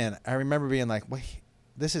looking in, I remember being like, "Wait,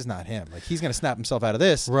 this is not him. Like he's gonna snap himself out of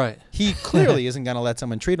this. Right. He clearly isn't gonna let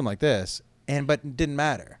someone treat him like this." But it didn't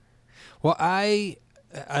matter. Well, I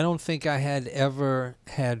don't think I had ever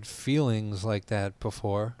had feelings like that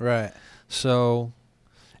before. Right. So,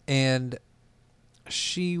 and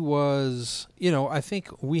she was, I think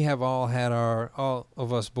we have all had all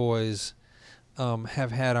of us boys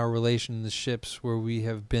have had our relationships where we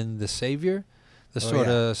have been the savior, the sort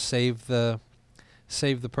of save the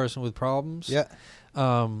person with problems. Yeah.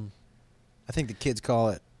 Um, I think the kids call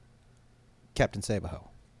it Captain Sabaho.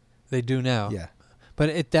 they do now. Yeah.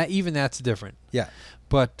 But that's different. Yeah.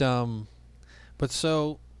 But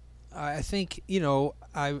so I think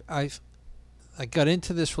I got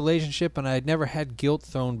into this relationship and I'd never had guilt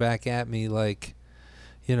thrown back at me like,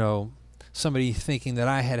 somebody thinking that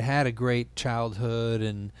I had a great childhood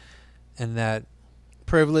and that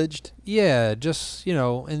Privileged. yeah, just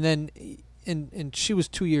and then and she was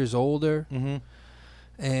 2 years older Mm-hmm.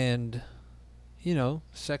 and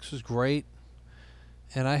sex was great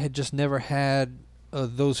and I had just never had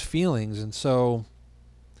those feelings and so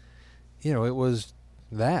it was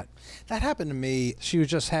that That happened to me. she was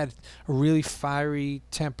just had a really fiery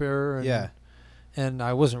temper and, Yeah. and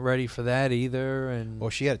I wasn't ready for that either and Well,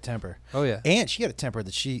 she had a temper. oh yeah And she had a temper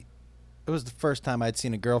that it was the first time I'd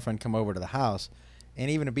seen a girlfriend come over to the house and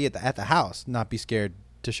even to be at the house, not be scared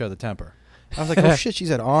to show the temper. I was like, oh shit, she's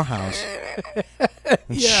at our house. And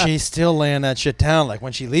Yeah. she's still laying that shit down. Like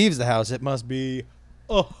when she leaves the house, it must be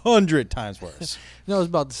 100 times worse. no, it was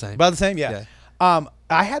about the same. About the same? Yeah.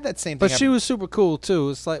 I had that same thing. But she was super cool too.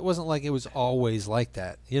 It wasn't like it was always like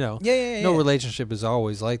that, Yeah. No relationship is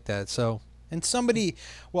always like that. So And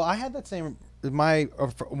I had that same, my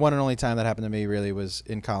one and only time that happened to me really was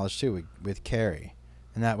in college too with Carrie.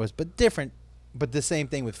 And that was, but different, but the same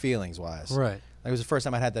thing with feelings wise. right, It was the first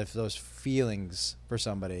time I'd had those feelings for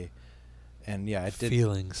somebody. And yeah,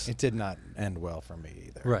 feelings. It did not end well for me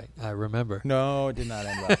either. Right, I remember. No, it did not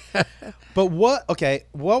end well. But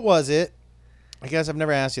what was it? I guess I've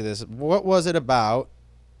never asked you this. What was it about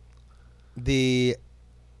the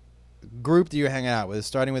group that you were hanging out with,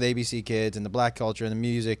 starting with ABC Kids and the black culture and the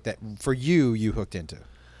music that for you hooked into?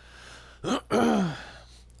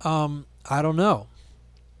 I don't know.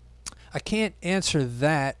 I can't answer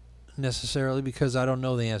that necessarily because I don't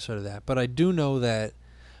know the answer to that. But I do know that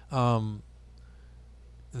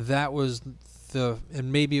that was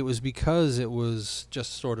and maybe it was because it was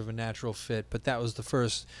just sort of a natural fit, but that was the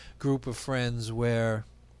first group of friends where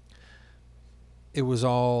it was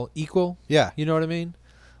all equal. Yeah. You know what I mean?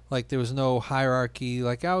 Like there was no hierarchy.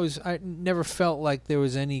 Like I never felt like there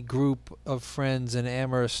was any group of friends in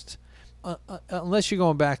Amherst, unless you're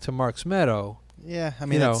going back to Marks Meadow. Yeah, I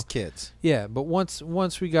mean, that's kids. Yeah, but once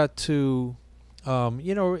we got to,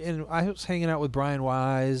 and I was hanging out with Brian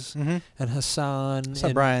Wise Mm-hmm. and Hassan. What's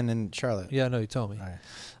up, Brian and Charlotte? Yeah, no, you told me. All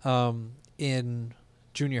right. In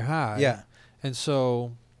junior high. Yeah. And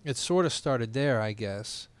so it sort of started there, I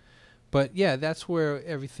guess. But yeah, that's where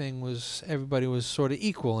everybody was sort of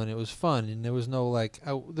equal and it was fun and there was no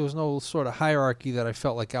there was no sort of hierarchy that I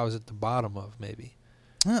felt like I was at the bottom of maybe.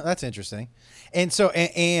 Oh, that's interesting. And so,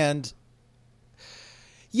 and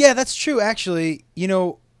yeah, that's true. Actually,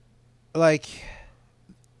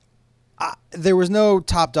 there was no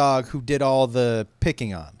top dog who did all the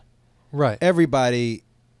picking on. Right. Everybody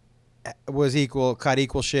was equal, caught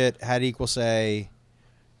equal shit, had equal say.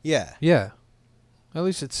 Yeah. Yeah. At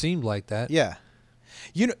least it seemed like that. Yeah.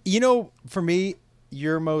 For me,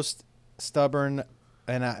 your most stubborn,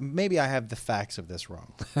 and maybe I have the facts of this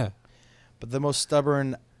wrong, but the most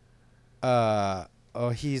stubborn,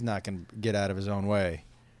 he's not going to get out of his own way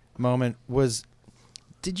moment was,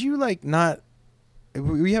 did you were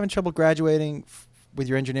you having trouble graduating with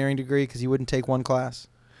your engineering degree because you wouldn't take one class?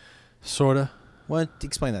 Sorta. What?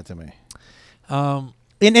 Explain that to me. Um,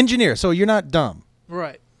 An engineer. So you're not dumb.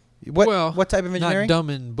 right. What type of engineering? Not dumb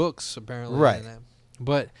in books, apparently. Right.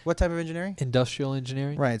 But What type of engineering? industrial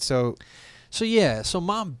engineering. Right. So. So yeah. So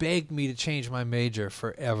mom begged me to change my major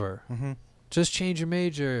forever. Mm-hmm. Just change your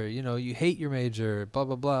major. You hate your major. Blah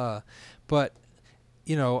blah blah. But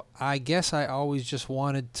I guess I always just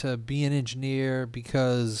wanted to be an engineer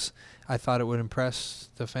because I thought it would impress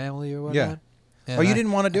the family or whatnot. Yeah. And You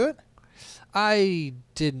didn't want to do it? I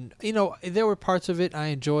didn't. There were parts of it I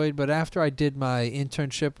enjoyed, but after I did my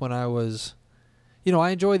internship when I was, I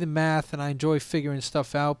enjoy the math and I enjoy figuring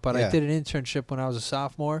stuff out, but Yeah. I did an internship when I was a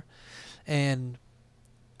sophomore, and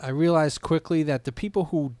I realized quickly that the people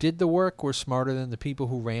who did the work were smarter than the people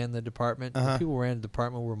who ran the department. Uh-huh. The people who ran the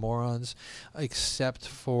department were morons, except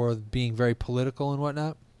for being very political and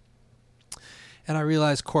whatnot. And I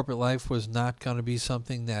realized corporate life was not going to be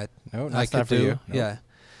something that No, I that's could not for do. you. No. Yeah.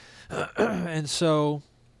 And so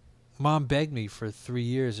mom begged me for 3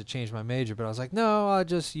 years to change my major, but I was like, no, I'll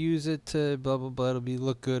just use it to blah, blah, blah. It'll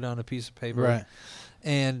look good on a piece of paper. Right.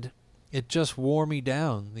 And it just wore me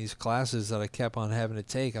down, these classes that I kept on having to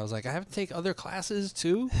take. I was like, I have to take other classes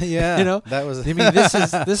too? Yeah. That was. I mean,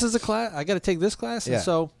 this is a class. I got to take this class. Yeah. And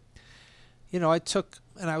so, I took,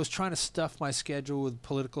 and I was trying to stuff my schedule with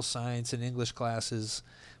political science and English classes,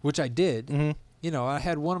 which I did. Mhm. I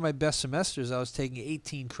had one of my best semesters. I was taking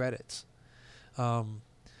 18 credits.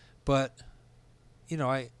 But,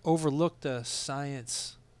 I overlooked a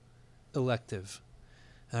science elective.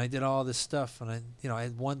 And I did all this stuff. And I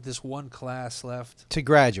had this one class left To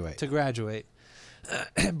graduate. to graduate.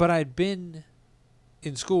 But I'd been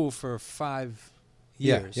in school for 5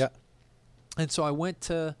 years. Yeah. And so I went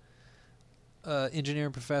to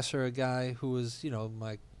engineering professor, a guy who was,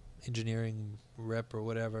 my engineering rep or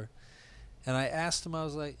whatever. And I asked him, I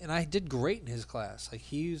was like, and I did great in his class. Like,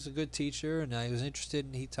 he was a good teacher, and I was interested,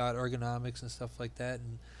 and he taught ergonomics and stuff like that.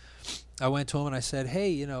 And I went to him and I said,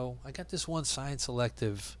 hey, I got this one science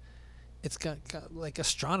elective. It's got like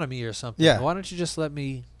astronomy or something. Yeah. Why don't you just let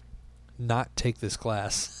me not take this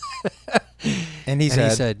class? And he and he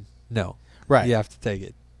said, said, no, right. you have to take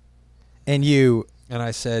it. And you. And I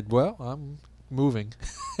said, well, I'm moving.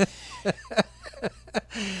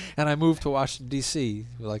 And I moved to Washington, D.C.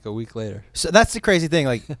 like a week later. So that's the crazy thing.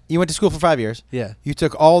 Like, you went to school for 5 years. Yeah. You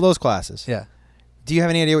took all those classes. Yeah. Do you have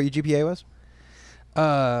any idea what your GPA was?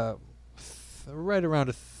 Right around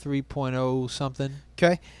a 3.0 something.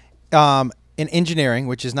 Okay. In engineering,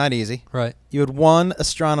 which is not easy, Right. you had one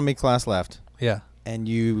astronomy class left, Yeah. and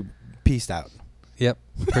you pieced out. Yep.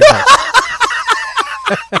 Pretty much.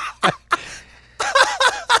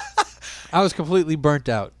 I was completely burnt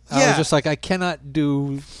out. I Yeah. was just like, I cannot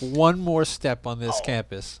do one more step on this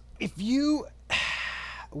campus. If you,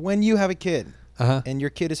 when you have a kid, Uh-huh. and your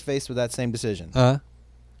kid is faced with that same decision, Uh-huh.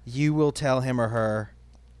 you will tell him or her,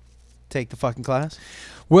 take the fucking class?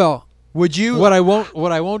 Well, Would you? what I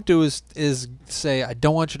won't do is say I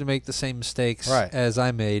don't want you to make the same mistakes Right. as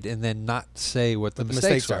I made, and then not say what the the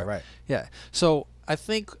mistakes are, were. right. Yeah. So I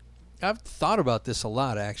think I've thought about this a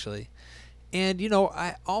lot, actually. And,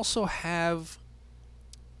 I also have,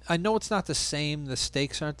 I know it's not the same. The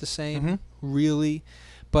stakes aren't the same, Mhm. really.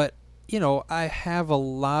 But, I have a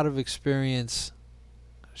lot of experience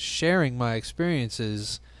sharing my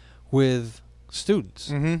experiences with students.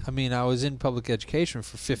 Mhm. I mean, I was in public education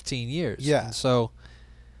for 15 years. Yeah. And so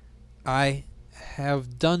I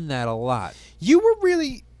have done that a lot. You were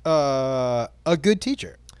really a good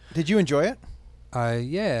teacher. Did you enjoy it? I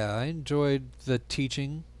enjoyed the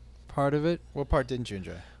teaching part of it. What part didn't you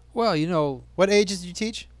enjoy? Well, What ages did you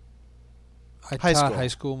teach? I High taught school. high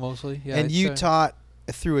school mostly. Yeah, And you taught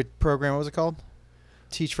through a program, what was it called?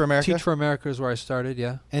 Teach for America? Teach for America is where I started,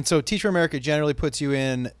 yeah. And so Teach for America generally puts you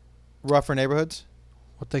in rougher neighborhoods?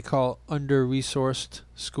 What they call under-resourced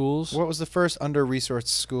schools. What was the first under-resourced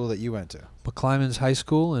school that you went to? McClymonds High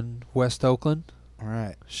School in West Oakland. All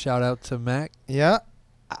right. Shout out to Mac. Yeah.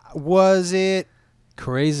 Was it?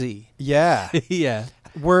 Crazy. Yeah. Yeah.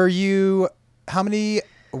 Were you? How many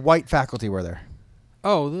white faculty were there?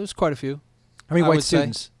 Oh, there's quite a few. How many I white would say.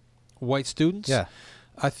 students? White students? Yeah.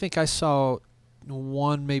 I think I saw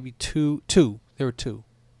one, maybe two. Two. There were two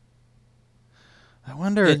I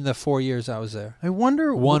wonder. in the 4 years I was there. I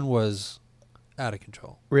wonder. One was out of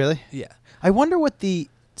control. Really? Yeah. I wonder what the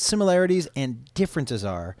similarities and differences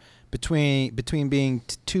are between being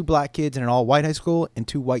two black kids in an all white high school and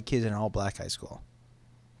two white kids in an all black high school.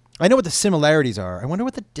 I know what the similarities are. I wonder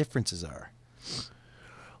what the differences are.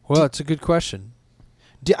 Well, it's a good question.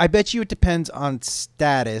 I bet you it depends on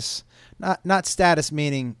status. Not status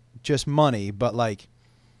meaning just money, but like,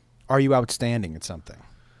 are you outstanding at something?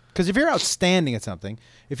 Because if you're outstanding at something,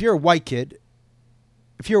 if you're a white kid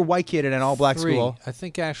in an all-black 3. school. I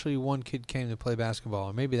think actually one kid came to play basketball,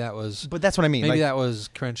 or maybe that was. But that's what I mean. Maybe like, that was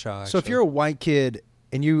Crenshaw. so if you're a white kid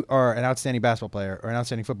and you are an outstanding basketball player or an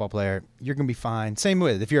outstanding football player, you're going to be fine. Same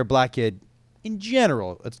with if you're a black kid. In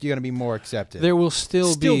general, you're going to be more accepted. there will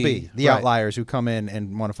still be the right. outliers who come in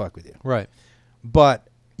and want to fuck with you. Right. But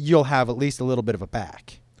you'll have at least a little bit of a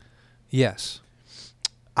back. Yes.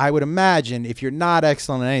 I would imagine if you're not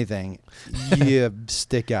excellent at anything, you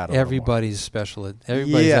stick out a little Everybody's special.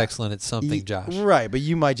 Everybody's Yeah. excellent at something, more. Josh. Right, but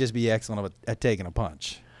you might just be excellent at taking a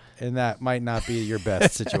punch, and that might not be your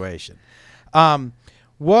best situation.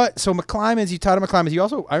 What? So McClymonds, you taught at McClymonds. You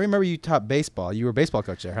also, I remember you taught baseball. You were a baseball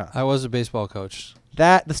coach there, huh? I was a baseball coach.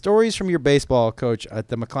 The stories from your baseball coach at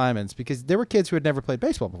the McClymonds, because there were kids who had never played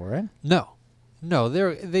baseball before, right? No,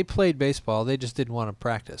 they played baseball. They just didn't want to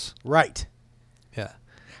practice. Right. Yeah.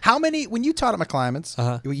 How many, when you taught at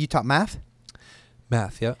McClymonds, you taught math?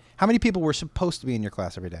 Math, yeah. How many people were supposed to be in your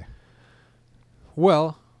class every day?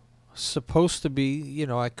 Well, supposed to be,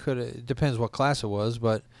 I could. It depends what class it was,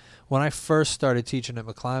 but when I first started teaching at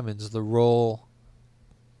McClymonds, the roll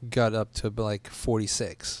got up to like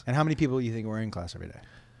 46. And how many people do you think were in class every day?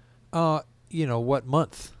 What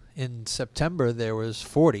month? In September there was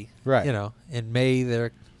 40. Right. In May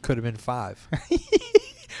there could have been 5.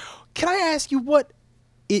 Can I ask you what?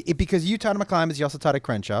 Because you taught at McClymonds, you also taught at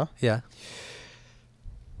Crenshaw. Yeah.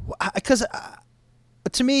 Because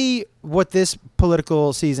to me, what this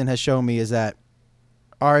political season has shown me is that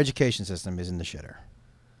our education system is in the shitter.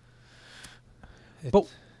 But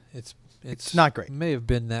it's not great. It may have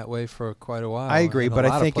been that way for quite a while. I agree, in a but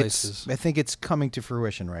lot I of think places. it's coming to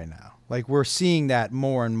fruition right now. Like we're seeing that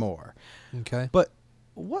more and more. Okay. But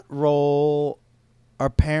what role are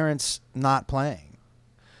parents not playing?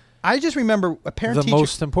 I just remember The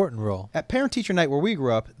most important role. at parent-teacher night where we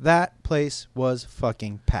grew up, that place was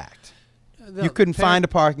fucking packed. You couldn't find a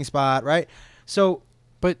parking spot, right? So,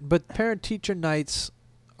 but parent-teacher nights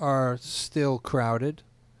are still crowded.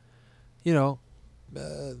 A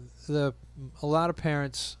lot of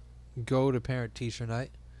parents go to parent-teacher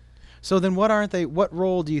night. so then what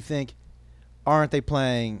role do you think aren't they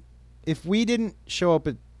playing if we didn't show up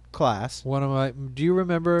at class? Do you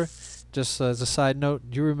remember, just as a side note,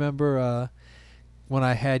 do you remember when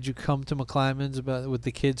I had you come to McClymonds with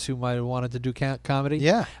the kids who might have wanted to do comedy?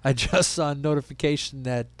 Yeah. I just saw a notification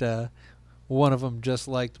that one of them just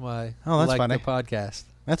liked funny. the podcast.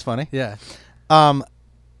 That's funny. Yeah.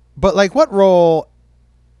 But like what role,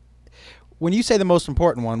 when you say the most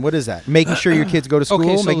important one, what is that? Making sure your kids go to school,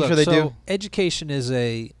 Okay, so making look, sure they so do. education is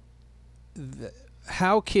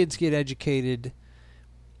how kids get educated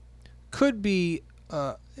could be,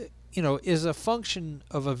 is a function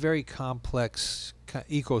of a very complex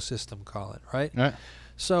ecosystem, call it, right? Right.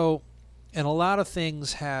 So, and a lot of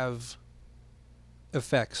things have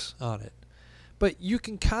effects on it. But you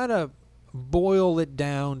can kind of boil it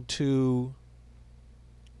down to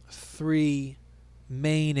 3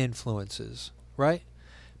 main influences, right?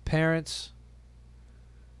 Parents,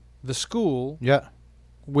 the school, Yeah.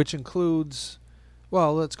 which includes,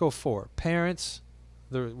 let's go 4. Parents,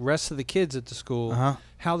 the rest of the kids at the school, Uh-huh.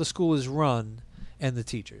 how the school is run, and the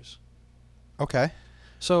teachers. Okay.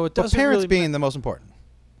 So it But doesn't parents really being the most important.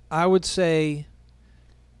 I would say,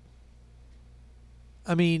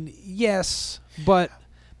 yes, but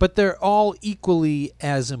they're all equally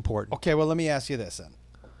as important. Okay, well, let me ask you this then.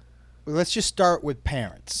 Let's just start with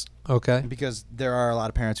parents, Okay. because there are a lot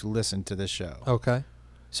of parents who listen to this show. Okay.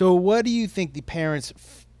 So what do you think the parents'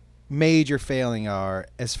 major failing are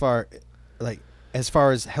as far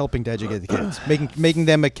as helping to educate the kids? making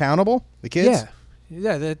them accountable, the kids?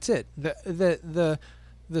 Yeah, that's it. The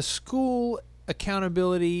school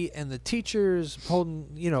accountability and the teachers holding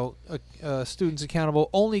students accountable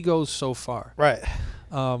only goes so far. Right.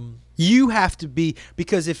 You have to be,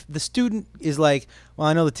 because if the student is like, well,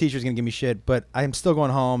 I know the teacher's going to give me shit, but I'm still going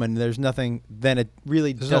home and there's nothing, then it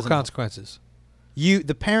really There's no doesn't. consequences.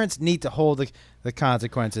 The parents need to hold the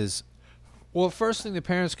consequences. Well, the first thing the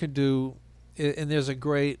parents could do, and there's a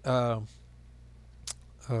great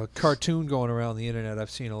cartoon going around the internet I've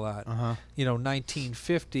seen a lot.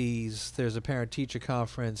 1950s, there's a parent-teacher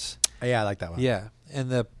conference. Yeah, I like that one. Yeah, and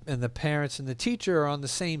the parents and the teacher are on the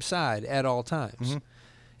same side at all times. Mhm.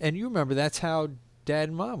 And you remember that's how Dad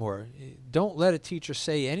and Mom were. Don't let a teacher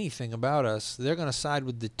say anything about us. They're going to side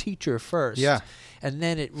with the teacher first. Yeah. And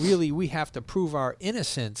then we have to prove our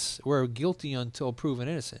innocence. We're guilty until proven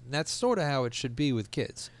innocent. And that's sort of how it should be with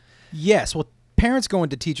kids. Yes. Well, parents go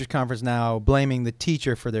into teachers' conference now blaming the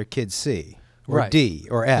teacher for their kids' C. or Right. D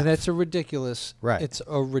or F. And that's a ridiculous. Right. It's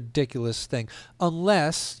a ridiculous thing,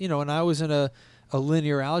 unless and I was in a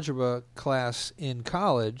linear algebra class in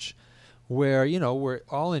college, where we're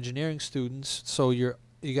all engineering students, so you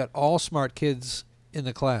got all smart kids in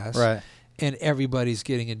the class, right. and everybody's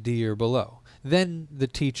getting a D or below. Then the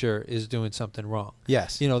teacher is doing something wrong.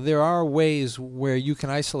 Yes. There are ways where you can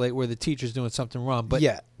isolate where the teacher's doing something wrong, but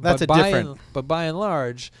yeah, that's but a different. But by and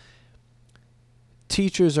large,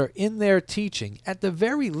 teachers are in there teaching at the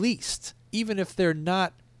very least, even if they're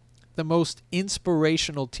not the most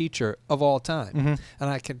inspirational teacher of all time. Mm-hmm. And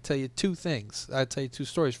I can tell you two things. I'll tell you two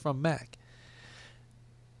stories from Mac.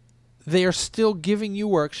 They are still giving you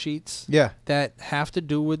worksheets Yeah. that have to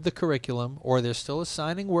do with the curriculum, or they're still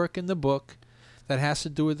assigning work in the book that has to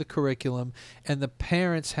do with the curriculum, and the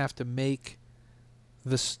parents have to make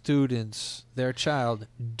the students, their child,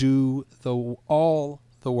 do all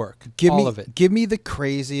the work, all of it. Give me the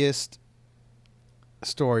craziest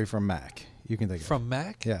story from Mac you can think of. From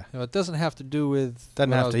Mac? Yeah. It doesn't have to do with Doesn't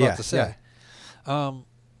what have I was to, about yeah, to say.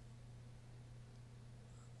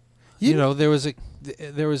 You-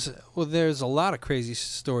 There's a lot of crazy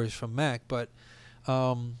stories from Mac, but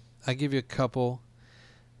I give you a couple.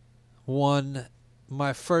 One,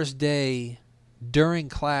 my first day during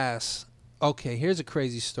class. Okay, here's a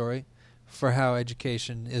crazy story for how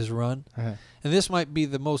education is run. Uh-huh. And this might be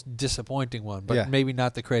the most disappointing one, but Yeah. maybe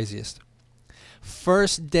not the craziest.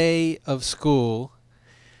 First day of school,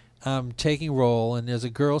 I'm taking roll, and there's a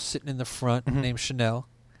girl sitting in the front Mhm. named Chanel.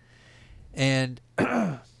 And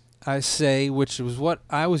I say, which was what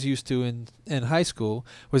I was used to in high school,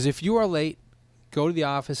 was if you are late, go to the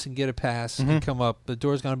office and get a pass and Mhm. come up. The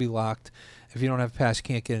door's going to be locked. If you don't have a pass, you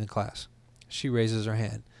can't get in class. She raises her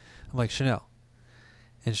hand. I'm like, Chanel.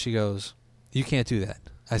 And she goes, you can't do that.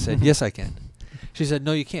 I said, yes, I can. She said,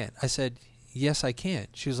 no, you can't. I said, yes, I can.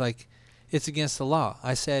 She was like, it's against the law.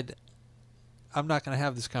 I said, I'm not going to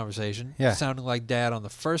have this conversation. Yeah. Sounding like Dad on the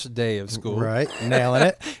first day of school. Right. Nailing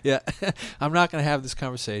it. Yeah. I'm not going to have this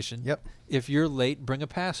conversation. Yep. If you're late, bring a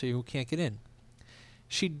pass or you can't get in.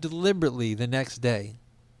 She deliberately, the next day,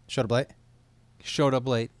 Shut up late. showed up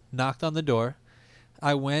late, knocked on the door.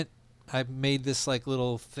 I went. I made this like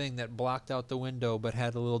little thing that blocked out the window but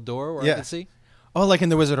had a little door where I Yeah. could see. Oh, like in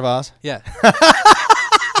The Wizard of Oz? Yeah.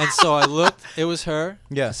 And so I looked. It was her.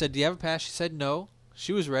 Yeah. I said, do you have a pass? She said no.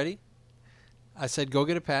 She was ready. I said, go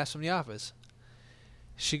get a pass from the office.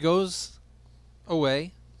 She goes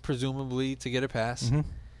away, presumably to get a pass. Mm-hmm.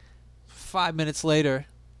 5 minutes later,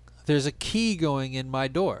 there's a key going in my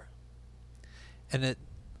door. And the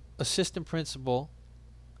assistant principal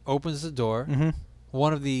opens the door, Mm-hmm.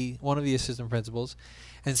 one of the assistant principals,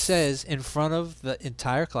 and says in front of the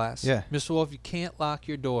entire class, Yeah. Mr. Wolf, you can't lock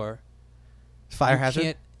your door. Fire you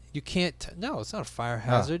hazard? No, it's not a fire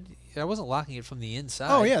hazard. I wasn't locking it from the inside.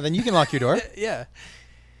 Oh, yeah. Then you can lock your door. Yeah.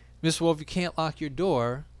 Mr. Wolf, you can't lock your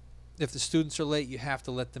door. If the students are late, you have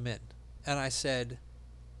to let them in. And I said,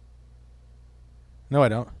 No, I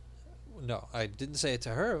don't. no, I didn't say it to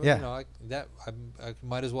her. Yeah. I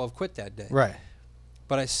might as well have quit that day. Right.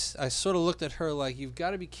 But I sort of looked at her like, you've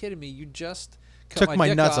got to be kidding me. You just cut Took my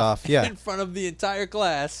dick nuts off, yeah. in front of the entire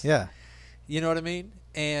class. Yeah. You know what I mean?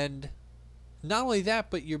 And not only that,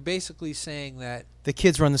 but you're basically saying that The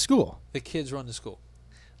kids run the school. the kids run the school.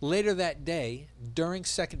 Later that day, during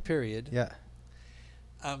second period, Yeah.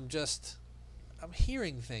 I'm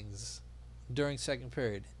hearing things during second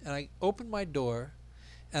period. And I open my door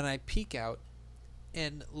and I peek out,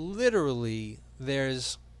 and literally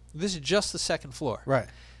this is just the second floor. Right.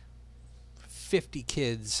 50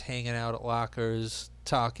 kids hanging out at lockers,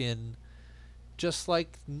 talking, just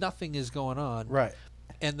like nothing is going on. Right.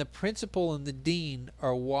 And the principal and the dean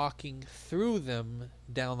are walking through them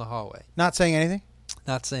down the hallway, Not saying anything?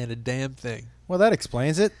 not saying a damn thing. Well, that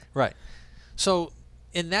explains it. Right. So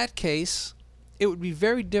in that case, it would be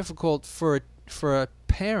very difficult for a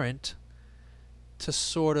parent to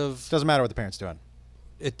sort of. Doesn't matter what the parent's doing.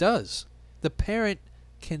 It does. The parent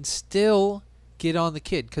can still get on the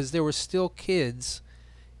kid, because there were still kids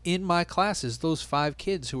in my classes. Those 5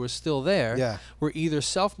 kids who were still there Yeah. were either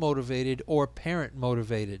self-motivated or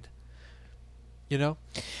parent-motivated. You know?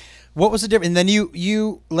 What was the difference? And then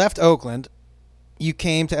you left Oakland. You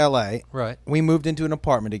came to L.A. Right. We moved into an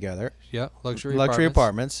apartment together. Yeah. Luxury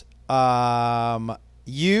apartments.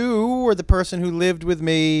 You were the person who lived with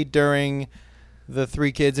me during the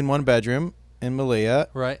 3 kids in one bedroom in Malia.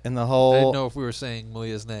 Right. And the I whole. didn't know if we were saying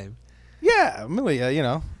Malia's name. Yeah, Malia. You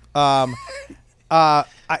know.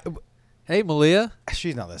 Hey, Malia.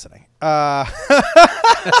 She's not listening.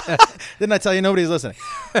 Didn't I tell you nobody's listening?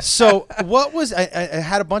 So what was I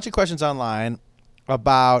had a bunch of questions online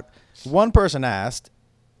about one person asked,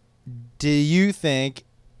 do you think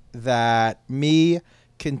that me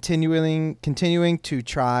continuing to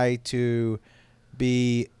try to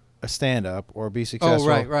be a stand-up or be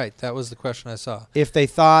successful? Oh, right. That was the question I saw. If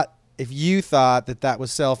you thought that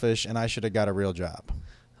was selfish and I should have got a real job.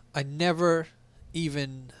 I never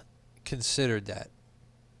even considered that.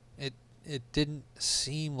 It didn't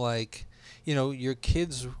seem like, your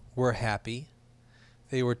kids were happy.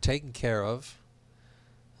 They were taken care of.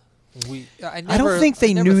 I don't think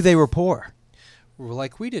they knew they were poor.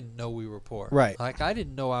 Like, we didn't know we were poor. Right. Like, I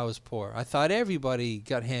didn't know I was poor. I thought everybody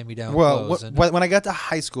got hand-me-down Well, clothes. when I got to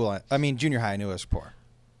high school, junior high, I knew I was poor.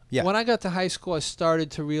 Yeah. When I got to high school, I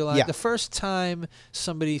started to realize Yeah. the first time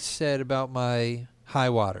somebody said about my high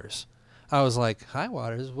waters, I was like, high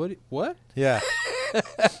waters? What? Yeah.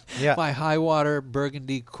 Yeah. My high water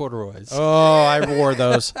burgundy corduroys. Oh, I wore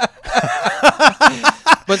those.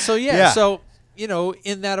 But so, Yeah. so,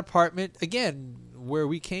 in that apartment, again, where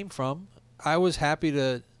we came from, I was happy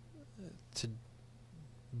to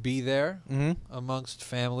be there Mm-hmm. amongst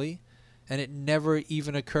family, and it never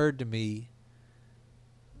even occurred to me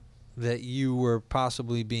that you were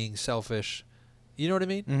possibly being selfish. You know what I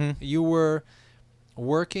mean? Mm-hmm. You were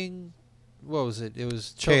working. What was it? It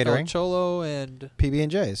was Catering. Cholo and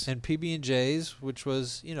PB&J's. PB&J's, which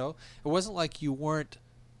was, it wasn't like you weren't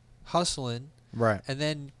hustling, Right. and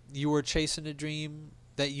then you were chasing a dream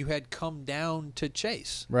that you had come down to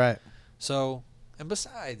chase. Right. So, and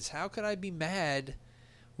besides, how could I be mad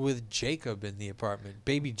with Jacob in the apartment?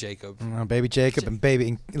 Baby Jacob. Baby Jacob and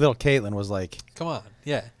little Caitlin was like, Come on.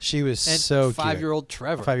 Yeah. she was And so cute. 5-year-old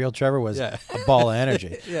Trevor. 5-year-old Trevor was Yeah. a ball of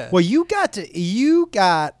energy. Yeah. Well, you got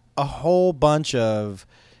a whole bunch of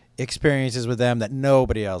experiences with them that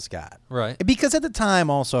nobody else got. Right. Because at the time,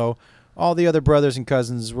 also, all the other brothers and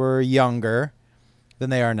cousins were younger than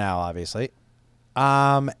they are now, obviously.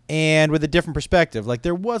 And with a different perspective. Like,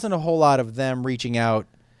 there wasn't a whole lot of them reaching out,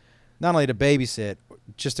 not only to babysit,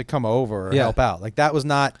 just to come over or Yeah. help out. Like, that was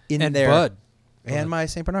not in And there. Bud. And my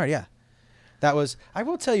St. Bernard, yeah. That was, I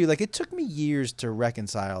will tell you, like, it took me years to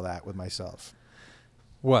reconcile that with myself.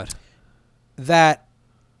 What? That,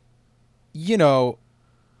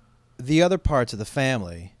 the other parts of the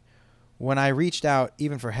family, when I reached out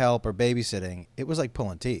even for help or babysitting, it was like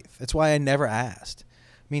pulling teeth. That's why I never asked.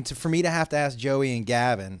 I mean, for me to have to ask Joey and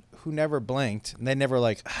Gavin, who never blinked, and they never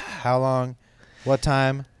like, how long, what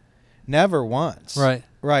time, never once. Right.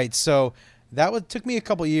 Right. So took me a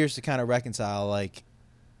couple years to kind of reconcile. Like,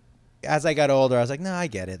 as I got older, I was like, no, I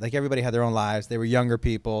get it. Like, everybody had their own lives. They were younger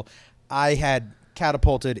people. I had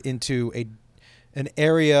catapulted into an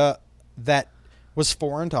area that was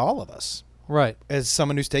foreign to all of us. Right. As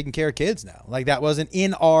someone who's taking care of kids now. Like, that wasn't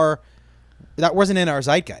in our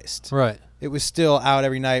zeitgeist. Right. It was still out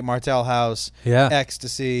every night, Martell House, Yeah.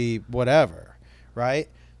 ecstasy, whatever. Right?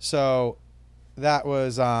 So that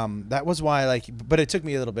was why, like, but it took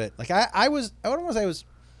me a little bit. Like, I wouldn't want to say I was,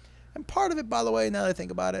 and part of it, by the way, now that I think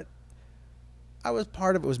about it, I was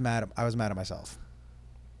mad at myself.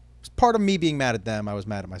 It was part of me being mad at them. I was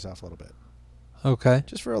mad at myself a little bit. Okay.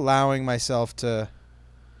 Just for allowing myself to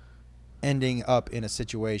ending up in a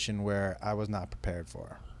situation where I was not prepared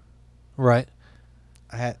for. Right.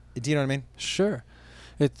 Do you know what I mean? Sure.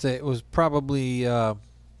 It was probably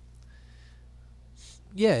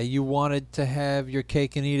you wanted to have your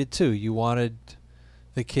cake and eat it too. You wanted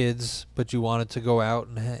the kids, but you wanted to go out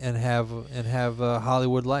and have a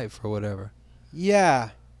Hollywood life or whatever. Yeah.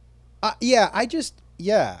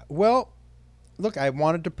 Well, look, I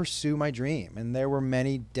wanted to pursue my dream, and there were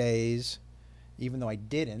many days, even though I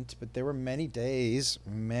didn't, but there were many days,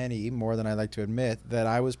 many more than I like to admit, that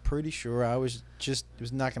I was pretty sure it was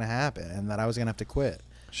not going to happen, and that I was going to have to quit.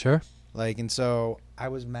 Sure. Like, and so I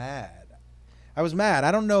was mad.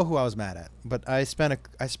 I don't know who I was mad at, but I spent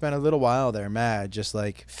a little while there mad, just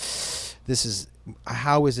like,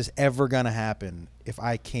 how is this ever going to happen if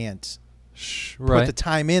I can't put the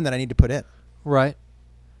time in that I need to put in? Right.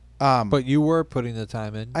 But But you were putting the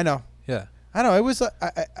time in. I know. Yeah. I know. It was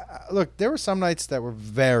look, there were some nights that were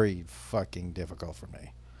very fucking difficult for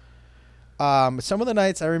me. Some of the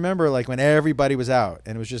nights I remember, like, when everybody was out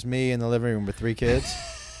and it was just me in the living room with 3 kids.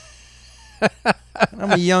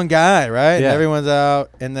 I'm a young guy, right? And Yeah. everyone's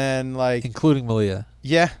out, and then, like, Including Malia.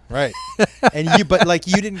 yeah, right. But like,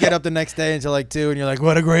 you didn't get up the next day until like 2, and you're like,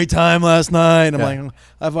 what a great time last night. And I'm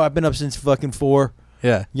like, I've been up since fucking 4.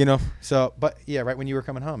 Yeah. So, but yeah, right when you were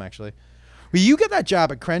coming home, actually. Well, you got that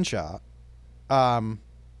job at Crenshaw, and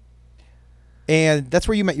that's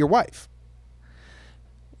where you met your wife.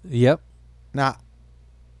 Yep. Now,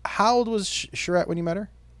 how old was Charette when you met her?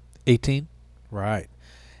 18. Right.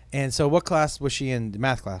 And so what class was she in?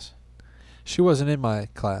 Math class? She wasn't in my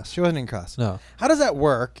class. She wasn't in class. No. How does that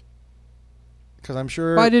work? Because I'm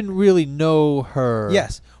sure. I didn't really know her.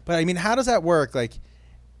 Yes, but I mean, how does that work? Like,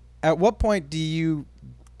 at what point do you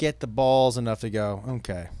get the balls enough to go,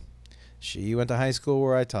 okay, she went to high school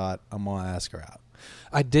where I taught, I'm going to ask her out?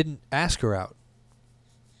 I didn't ask her out.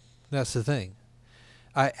 That's the thing.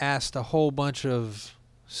 I asked a whole bunch of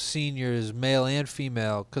seniors, male and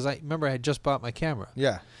female, because I remember I had just bought my camera.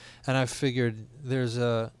 Yeah. And I figured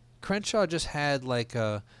Crenshaw just had like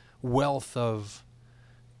a wealth of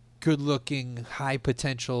good-looking,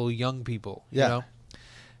 high-potential young people, you know?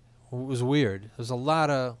 It was weird. There's a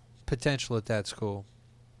lot of potential at that school.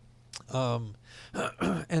 And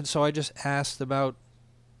so I just asked about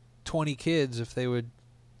 20 kids if they would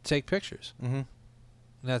take pictures. Mm-hmm. And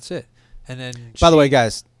that's it. And then By the way,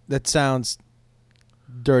 guys, that sounds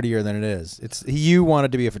dirtier than it is. It's you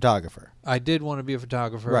wanted to be a photographer. I did want to be a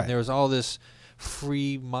photographer. Right. And there was all this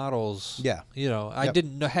free models. Yeah. You know, I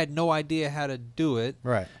had no idea how to do it.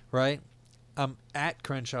 Right. Right. I'm at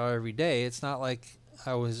Crenshaw every day. It's not like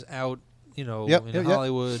I was out, in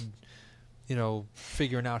Hollywood,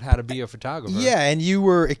 figuring out how to be a photographer. Yeah, and you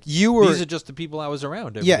were. These are just the people I was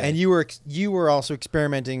around every day. And you were also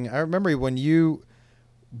experimenting. I remember when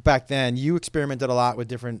back then you experimented a lot with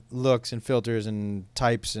different looks and filters and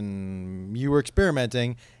types, and you were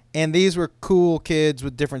experimenting. And these were cool kids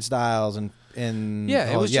with different styles and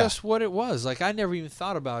it was just what it was. Like I never even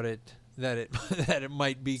thought about it that it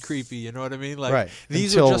might be creepy. You know what I mean? Like right.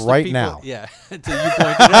 These Until are just right the people, now. Yeah, until you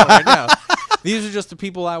pointed it out right now. These are just the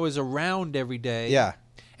people I was around every day. Yeah.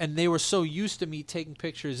 And they were so used to me taking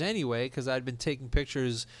pictures anyway, because I'd been taking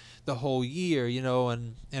pictures the whole year,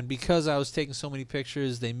 and because I was taking so many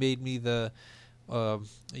pictures, they made me the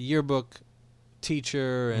yearbook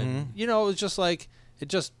teacher, and it was just like it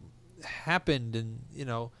just happened, and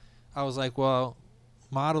I was like, well,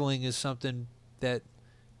 modeling is something that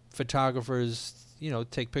photographers,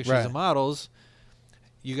 take pictures of models.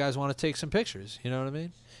 You guys want to take some pictures, you know what I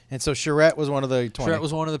mean? And so Charette was one of the 20. Charette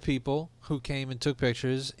was one of the people who came and took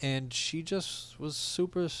pictures, and she just was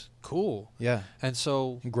super cool. Yeah. And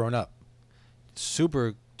so grown up.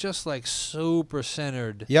 Super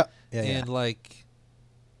centered. Yep. And like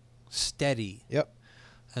steady. Yep.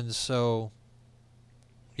 And so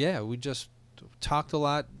we just talked a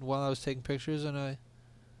lot while I was taking pictures, and I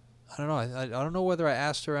don't know. I don't know whether I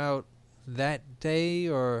asked her out that day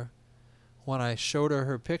or when I showed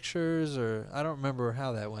her pictures, or I don't remember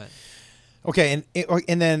how that went. Okay,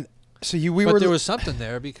 and then so But there was something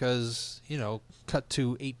there because cut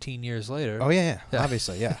to 18 years later. Oh yeah.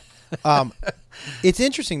 Obviously, yeah. It's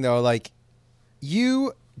interesting though. Like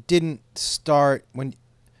you didn't start when.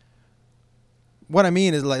 What I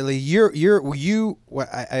mean is like what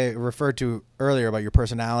I referred to earlier about your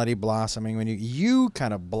personality blossoming when you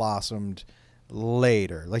kind of blossomed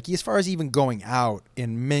later, like as far as even going out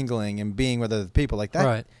and mingling and being with other people like that,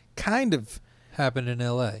 right. Kind of happened in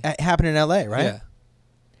L.A. Happened in L.A., right? Yeah.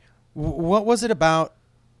 What was it about?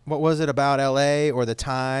 What was it about L.A. or the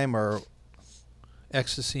time or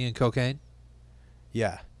ecstasy and cocaine?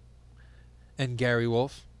 Yeah. And Gary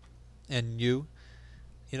Wolf, and you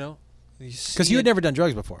because you had never done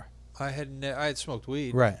drugs before. I had smoked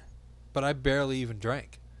weed, right? But I barely even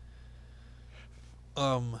drank.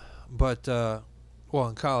 But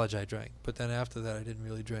in college I drank, but then after that I didn't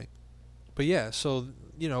really drink. But yeah, so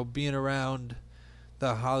being around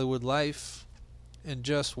the Hollywood life and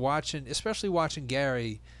just especially watching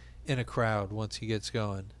Gary in a crowd once he gets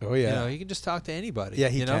going. Oh yeah, he can just talk to anybody. Yeah,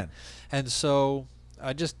 he can. And so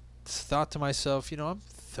I just thought to myself, I'm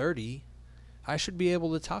 30, I should be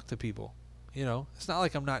able to talk to people. It's not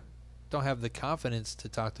like don't have the confidence to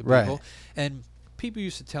talk to people. Right. And people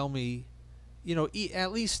used to tell me,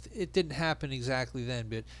 at least it didn't happen exactly then,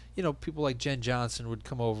 but people like Jen Johnson would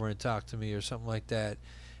come over and talk to me or something like that,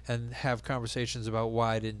 and have conversations about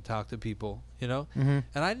why I didn't talk to people. Mm-hmm.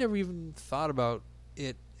 And I never even thought about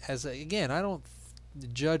it as again. I don't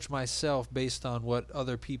judge myself based on what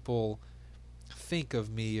other people think of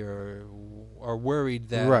me or are worried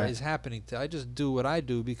that is happening to. I just do what I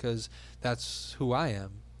do because that's who I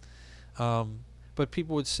am. But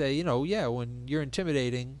people would say, when you're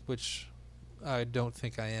intimidating, which I don't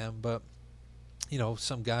think I am, but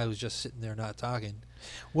some guy who's just sitting there not talking.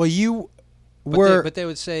 Well, you were, but they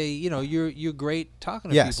would say, you're great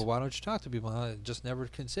talking to yes. people. Why don't you talk to people? I just never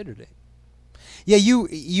considered it. Yeah,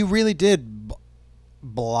 you really did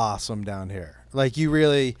blossom down here. Like you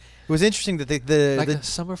really, it was interesting that the a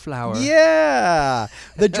summer flower. Yeah,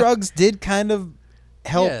 the drugs did kind of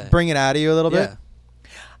help bring it out of you a little bit.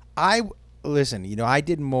 Listen, I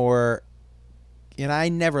did more, and I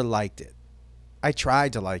never liked it. I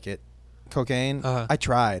tried to like it, cocaine, Uh-huh. I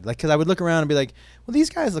tried. Like, because I would look around and be like, well, these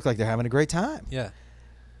guys look like they're having a great time. Yeah.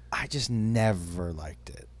 I just never liked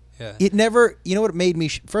it. Yeah. It never, you know what it made me,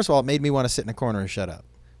 first of all, it made me want to sit in a corner and shut up.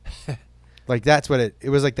 Like, that's what it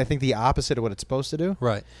was like, I think the opposite of what it's supposed to do.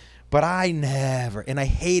 Right. But I never, and I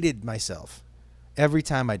hated myself every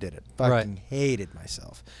time I did it. Fucking Right. hated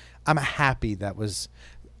myself. I'm happy that was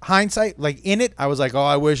hindsight. Like, in it, I was like, oh,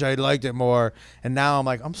 I wish I'd liked it more. And now I'm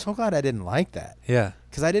like, I'm so glad I didn't like that. Yeah.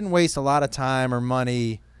 Because I didn't waste a lot of time or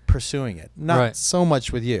money pursuing it. Not Right. so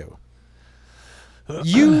much with you.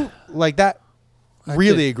 You, like that,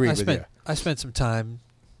 really agree with you. I spent some time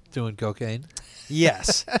doing cocaine.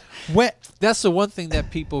 Yes. When, That's the one thing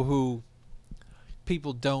that people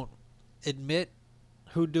don't admit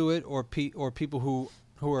who do it, or people who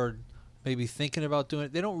are maybe thinking about doing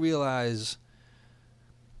it. They don't realize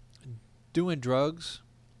doing drugs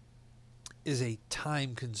is a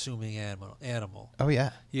time-consuming animal. oh,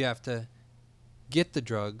 yeah. You have to get the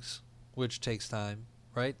drugs, which takes time,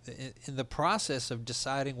 right? In the process of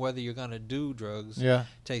deciding whether you're going to do drugs Yeah.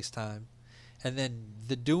 takes time. And then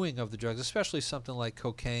the doing of the drugs, especially something like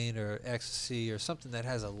cocaine or ecstasy or something that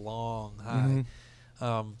has a long high.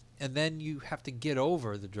 And then you have to get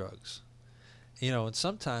over the drugs. And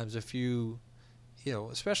sometimes if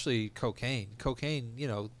especially cocaine,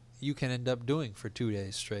 you can end up doing for 2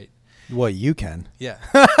 days straight. Well, you can. Yeah.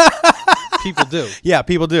 People do. Yeah,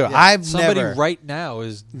 people do. Yeah. Somebody Somebody right now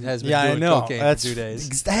has been I doing know. cocaine That's, for 2 days.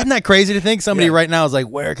 Isn't that crazy to think? Somebody Yeah. right now is like,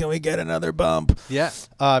 where can we get another bump? Yeah.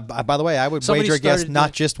 By the way, I would Somebody wager against started not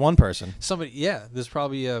doing- just one person. There's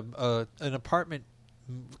probably an apartment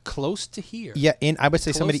close to here. Yeah, I would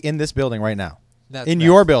say Close- somebody in this building right now. That's in meth.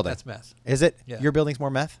 your building. That's meth. Is it? Yeah. Your building's more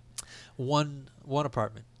meth? One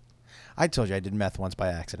apartment. I told you I did meth once by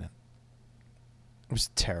accident. It was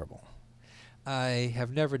terrible. I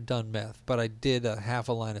have never done meth, but I did a half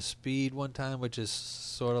a line of speed one time, which is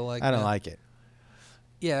sort of like I don't meth. like it.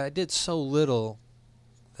 Yeah, I did so little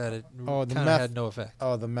that it Oh, the kind meth- of had no effect.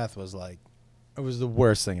 Oh, the meth was like, it was the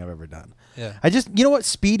worst thing I've ever done. Yeah. You know what?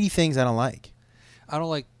 Speedy things I don't like. I don't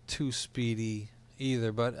like too speedy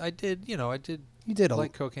either, but I did You did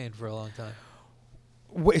like cocaine for a long time.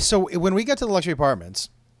 So when we got to the luxury apartments,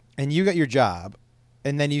 and you got your job,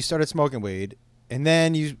 and then you started smoking weed, and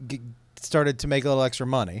then you started to make a little extra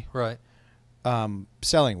money, Right.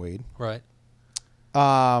 selling weed. Right.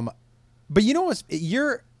 But you know what's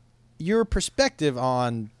your perspective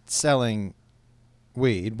on selling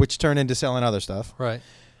weed, which turned into selling other stuff, Right.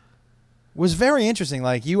 was very interesting.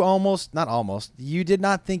 Like you you did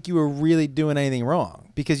not think you were really doing anything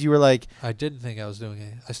wrong because you were like, I didn't think I was doing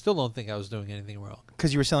anything. I still don't think I was doing anything wrong.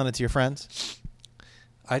 because you were selling it to your friends.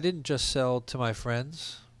 I didn't just sell to my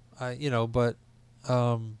friends. But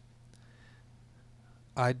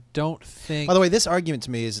I don't think. By the way, this argument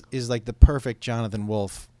to me is like the perfect Jonathan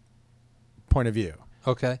Wolf point of view.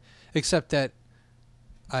 Okay. Except that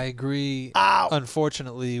I agree, Ow.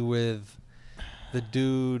 unfortunately, with the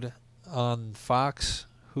dude on Fox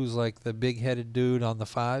who's like the big-headed dude on the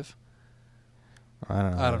 5. I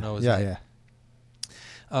don't know. I don't know his yeah, name.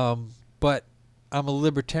 yeah. But I'm a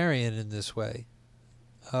libertarian in this way.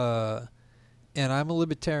 And I'm a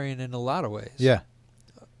libertarian in a lot of ways. Yeah.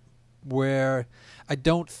 Where I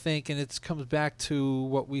don't think, and it comes back to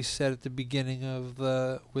what we said at the beginning of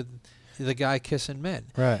with the guy kissing men.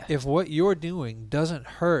 Right. If what you're doing doesn't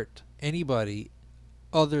hurt anybody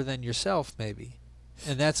other than yourself, maybe,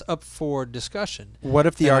 and that's up for discussion. What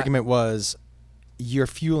if the And argument was you're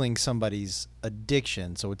fueling somebody's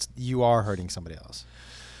addiction, so you are hurting somebody else?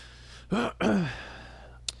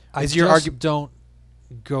 I Is your just don't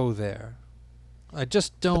go there. I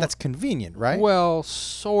just don't. But that's convenient, right? Well,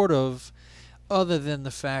 sort of, other than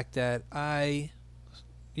the fact that I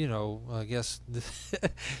guess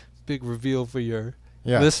big reveal for your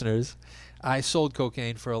listeners, I sold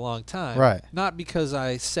cocaine for a long time. Right. Not because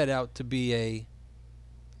I set out to be a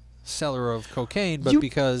seller of cocaine, but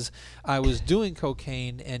because I was doing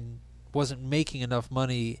cocaine and wasn't making enough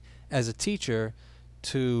money as a teacher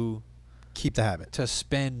to keep the habit. to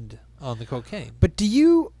spend on the cocaine. But do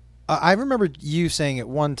you I remember you saying at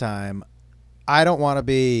one time, I don't want to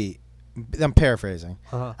be, I'm paraphrasing,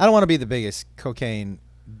 Uh-huh. I don't want to be the biggest cocaine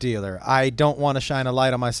dealer. I don't want to shine a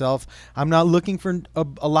light on myself. I'm not looking for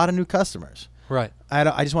a lot of new customers. Right.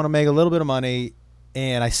 I just want to make a little bit of money,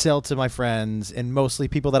 and I sell to my friends and mostly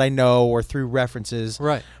people that I know or through references.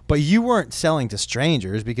 Right. But you weren't selling to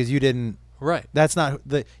strangers because you didn't. Right. That's not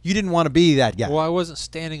you didn't want to be that guy. Well, I wasn't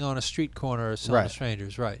standing on a street corner selling Right. to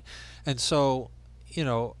strangers, right? And so,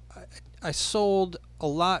 I sold a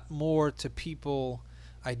lot more to people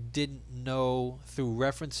I didn't know through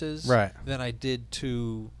references Right. than I did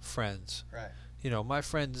to friends. Right. You know, my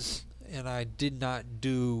friends and I did not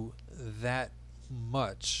do that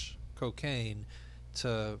much cocaine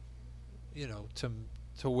to, you know,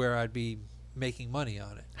 to where I'd be making money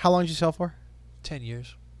on it. How long did you sell for? 10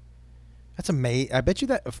 years. That's amazing. I bet you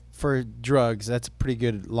that for drugs, that's pretty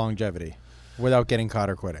good longevity without getting caught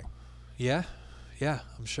or quitting. Yeah. Yeah,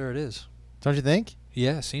 I'm sure it is. Don't you think?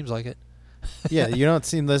 Yeah, seems like it. Yeah, you don't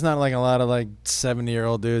seem. There's not like a lot of like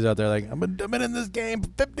 70-year-old dudes out there like I've been in this game for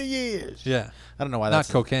 50 years. Yeah. I don't know why Not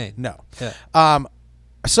that's cocaine. No. Yeah.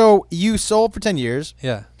 So you sold for 10 years.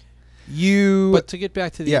 Yeah. You. But to get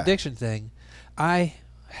back to the Yeah. addiction thing, I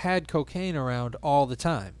had cocaine around all the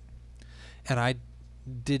time, and I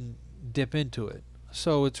didn't dip into it.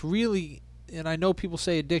 So it's really, and I know people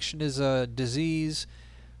say addiction is a disease,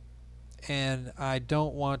 and I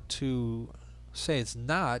don't want to say it's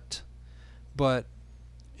not, but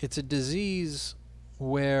it's a disease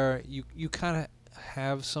where you kind of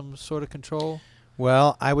have some sort of control.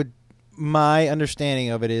 Well, my understanding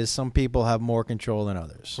of it is some people have more control than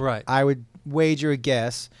others. Right. I would wager a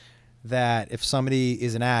guess that if somebody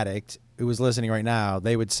is an addict who was listening right now,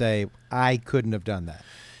 they would say, I couldn't have done that.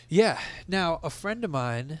 Yeah. Now, a friend of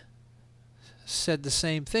mine said the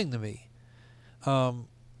same thing to me.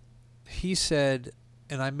 He said,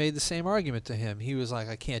 and I made the same argument to him. He was like,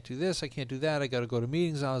 I can't do this, I can't do that, I got to go to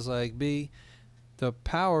meetings. I was like, B, the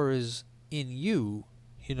power is in you.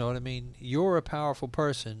 You know what I mean? You're a powerful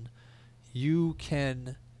person. You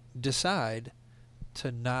can decide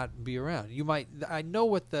to not be around. You might, I know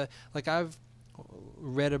what I've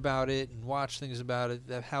read about it and watched things about it,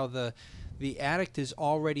 that how the addict is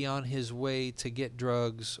already on his way to get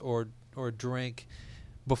drugs or drink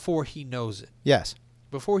before he knows it. Yes.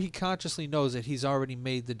 Before he consciously knows it, he's already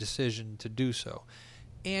made the decision to do so.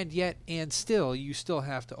 And still, you still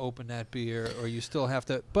have to open that beer, or you still have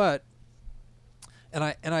to. But, and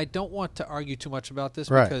I don't want to argue too much about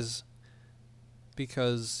this, right.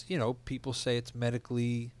 because you know, people say it's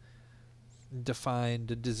medically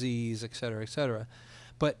defined a disease, et cetera, et cetera.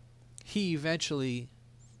 But he eventually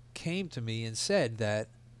came to me and said that,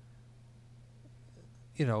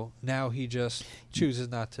 you know, now he just chooses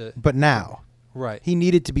not to. But now. Right. He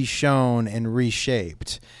needed to be shown and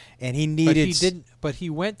reshaped. And he needed... But he didn't. But he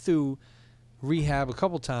went through rehab a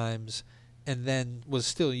couple times and then was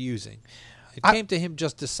still using. It came to him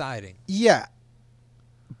just deciding. Yeah.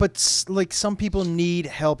 But like some people need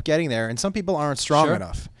help getting there, and some people aren't strong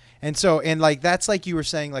enough. And so, and like that's like you were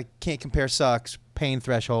saying, like can't compare sucks, pain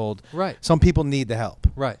threshold. Right. Some people need the help.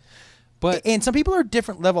 Right. But and some people are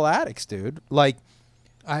different level addicts, dude. Like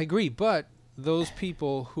I agree, but those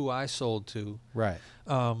people who I sold to, right.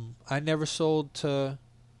 I never sold to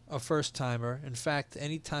a first timer. In fact,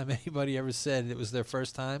 anytime anybody ever said it was their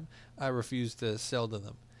first time, I refused to sell to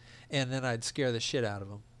them, and then I'd scare the shit out of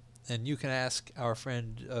them. And you can ask our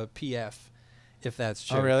friend PF if that's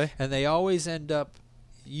true. Oh, really? And they always end up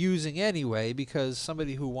using anyway because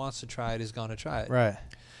somebody who wants to try it is going to try it. Right.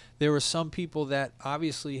 There were some people that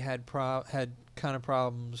obviously had kind of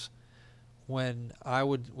problems when I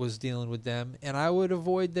was dealing with them, and I would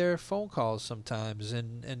avoid their phone calls sometimes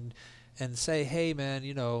and say, hey, man,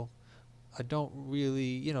 you know, I don't really,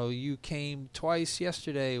 you know, you came twice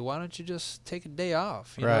yesterday. Why don't you just take a day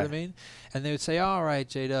off? You know what I mean? And they would say, all right,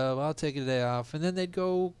 J-Dub, I'll take a day off. And then they'd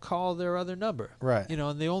go call their other number. Right. You know,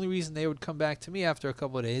 and the only reason they would come back to me after a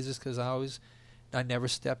couple of days is because I never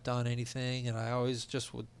stepped on anything, and I always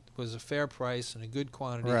just was a fair price and a good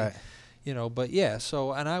quantity. Right. You know, but yeah,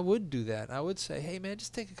 so, and I would do that. I would say, hey, man,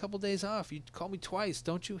 just take a couple days off. You call me twice.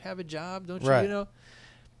 Don't you have a job? Don't you, you know?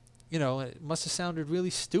 You know, it must have sounded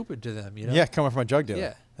really stupid to them, you know? Yeah, coming from a drug dealer.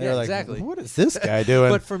 Yeah, they were like, exactly. What is this guy doing?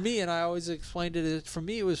 But for me, and I always explained it, for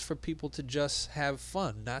me it was for people to just have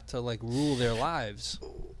fun, not to, like, rule their lives.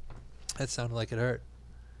 That sounded like it hurt.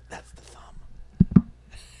 That's the thumb.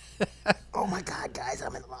 Oh, my God, guys,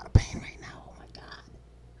 I'm in a lot of pain right now. Oh, my God.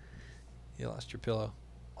 You lost your pillow.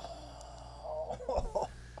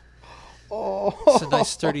 Oh. It's a nice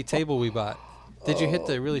sturdy table we bought. Did you hit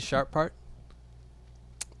the really sharp part?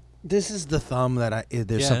 This is the thumb that there's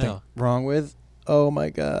Yeah, I something know. wrong with. Oh my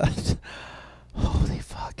God. Holy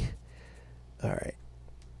fuck. All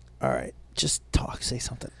right. Just talk. Say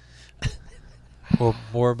something. Or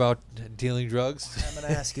more about dealing drugs? I'm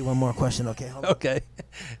going to ask you one more question. Okay. Hold on. Okay.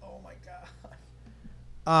 Oh my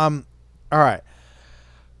God. All right.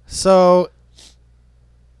 So,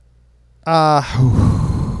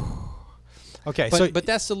 okay. But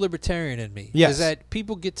that's the libertarian in me. Yes. Is that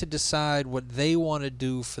people get to decide what they want to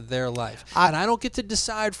do for their life. And I don't get to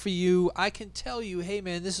decide for you. I can tell you, hey,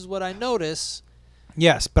 man, this is what I notice.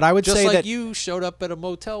 Yes, but I would Just say like that you showed up at a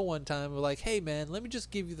motel one time and were like, hey, man, let me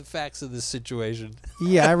just give you the facts of this situation.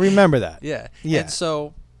 yeah, I remember that. Yeah. Yeah. And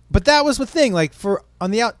so, But that was the thing. Like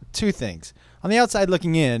two things. On the outside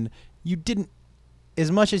looking in, you didn't,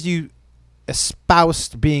 as much as you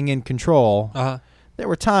espoused being in control. There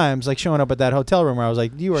were times like showing up at that hotel room where I was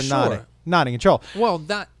like, you are Sure. not in control. well,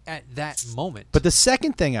 not at that moment. But the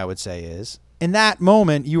second thing I would say is, in that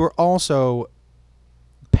moment, you were also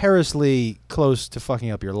perilously close to fucking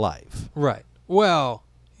up your life. Right. Well,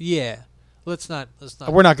 yeah. Let's not.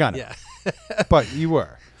 We're not gonna. Yeah. But you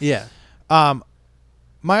were. Yeah.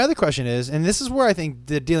 My other question is, and this is where I think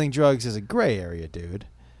the dealing drugs is a gray area, dude.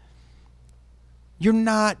 You're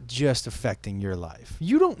not just affecting your life.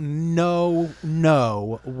 You don't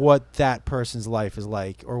know what that person's life is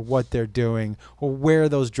like, or what they're doing, or where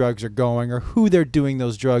those drugs are going, or who they're doing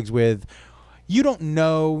those drugs with. You don't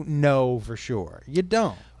know for sure. You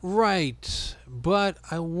don't. Right. But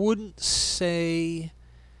I wouldn't say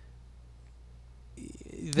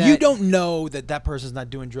that. You don't know that person's not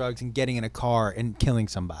doing drugs and getting in a car and killing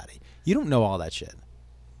somebody. You don't know all that shit.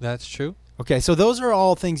 That's true. Okay, so those are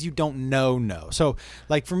all things you don't know. So,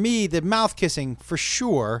 like for me, the mouth kissing for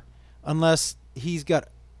sure, unless he's got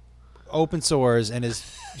open sores and is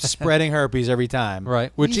spreading herpes every time.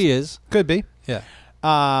 Right. Which he is. Could be. Yeah.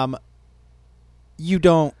 You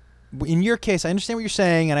don't. In your case, I understand what you're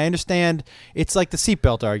saying, and I understand it's like the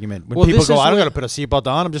seatbelt argument. When Well, people this go, is I don't where- got to put a seatbelt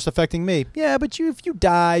on, I'm just affecting me. Yeah, but if you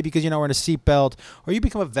die because you're not wearing a seatbelt, or you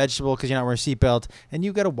become a vegetable because you're not wearing a seatbelt, and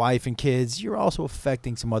you've got a wife and kids, you're also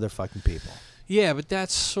affecting some other fucking people. Yeah, but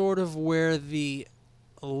that's sort of where the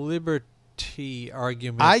liberty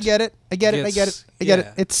argument. I get it. I get it.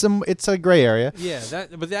 Yeah. It's a gray area. Yeah,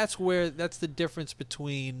 but that's the difference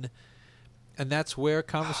between, and that's where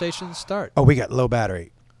conversations start. Oh, we got low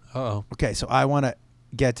battery. Uh-oh. Okay, so I want to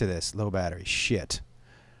get to this low battery shit.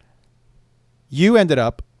 You ended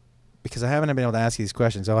up, because I haven't been able to ask you these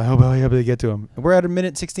questions, so I hope I'll be able to get to them. We're at a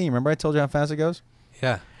minute 16. Remember I told you how fast it goes?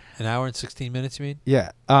 Yeah. An hour and 16 minutes, you mean?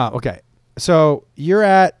 Yeah. Okay. So you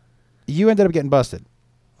ended up getting busted.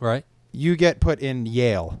 Right. You get put in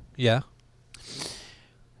Yale. Yeah.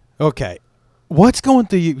 Okay. What's going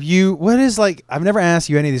through you? What is like? I've never asked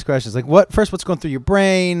you any of these questions. Like, what's going through your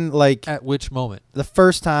brain? Like, At which moment? the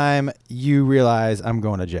first time you realize I'm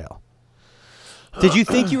going to jail. Did you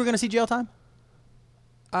think you were going to see jail time?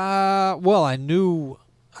 Well, I knew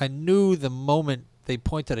the moment they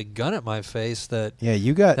pointed a gun at my face that Yeah,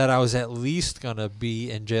 you got. I was at least gonna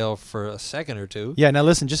be in jail for a second or two. Yeah. Now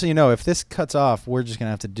listen, just so you know, if this cuts off, we're just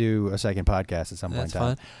gonna have to do a second podcast at some point That's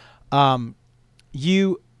in time.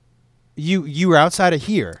 fine. You were outside of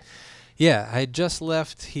here. Yeah, I had just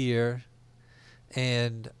left here,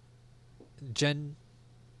 and Jen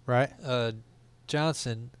Right.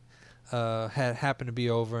 Johnson had happened to be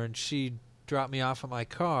over, and she dropped me off at my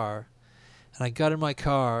car, and I got in my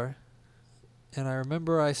car, and I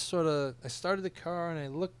remember I started the car and I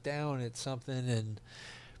looked down at something,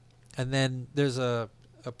 and then there's a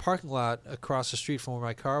parking lot across the street from where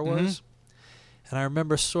my car was, and I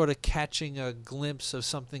remember sort of catching a glimpse of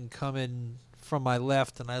something coming from my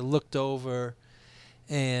left, and I looked over,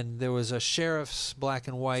 and there was a sheriff's black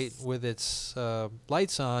and white with its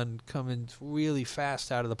lights on coming really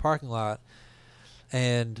fast out of the parking lot.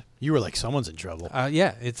 And You were like, someone's in trouble.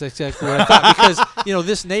 yeah, it's exactly what I thought, because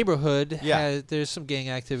this neighborhood Yeah. there's some gang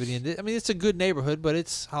activity in it. I mean, it's a good neighborhood, but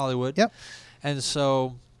it's Hollywood. Yep. And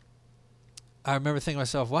so I remember thinking to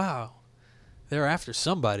myself, wow, they're after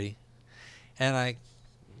somebody. And I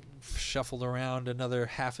shuffled around another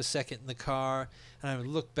half a second in the car, and I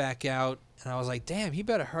looked back out, and I was like, damn, he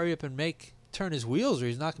better hurry up and turn his wheels, or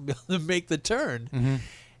he's not going to be able to make the turn. Mm-hmm.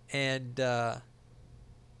 And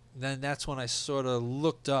then that's when I sort of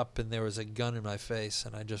looked up, and there was a gun in my face,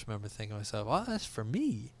 and I just remember thinking to myself, oh, that's for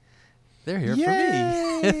me. They're here for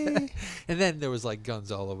me. And then there was like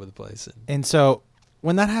guns all over the place. And so,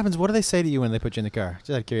 when that happens, what do they say to you when they put you in the car?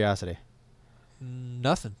 Just out of curiosity.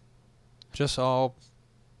 Nothing. Just all.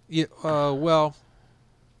 Yeah, well,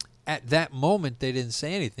 at that moment, they didn't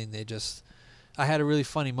say anything. I had a really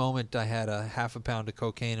funny moment. I had a half a pound of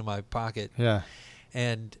cocaine in my pocket. Yeah.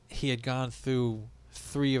 And he had gone through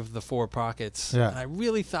 3 of the 4 pockets. Yeah. And I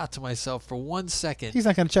really thought to myself for 1 second, He's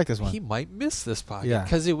not going to check this one. he might miss this pocket. Yeah.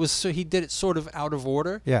 Because he did it sort of out of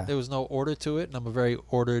order. Yeah. There was no order to it, and I'm a very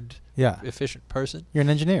ordered, Yeah. efficient person. You're an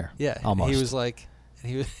engineer. Yeah. Almost. He was like,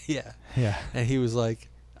 yeah. Yeah. And he was like,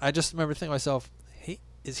 I just remember thinking to myself, hey,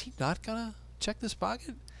 is he not going to check this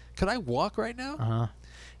pocket? Could I walk right now? Uh-huh.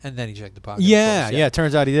 And then he checked the pocket. of Yeah. course, Yeah.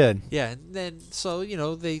 Turns out he did. Yeah, and then, so,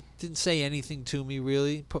 they didn't say anything to me,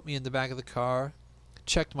 really. Put me in the back of the car,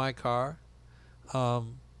 checked my car.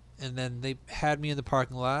 And then they had me in the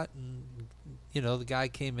parking lot, and the guy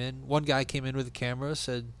came in. One guy came in with a camera,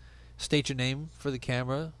 said, "State your name for the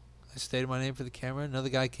camera." I stated my name for the camera. Another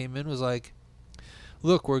guy came in, was like,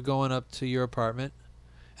 "Look, we're going up to your apartment,"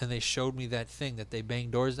 and they showed me that thing that they bang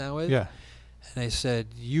doors down with. Yeah. And they said,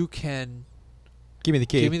 "You can Give me the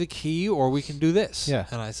key. give me the key, or we can do this." Yeah.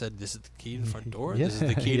 And I said, "This is the key to the front door. Yeah. This is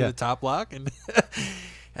the key Yeah. to the top lock." And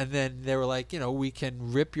and then they were like, "We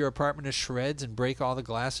can rip your apartment to shreds and break all the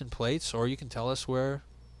glass and plates, or you can tell us where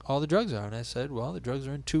all the drugs are." And I said, "Well, the drugs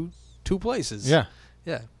are in two places." Yeah.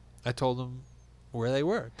 Yeah. I told them where they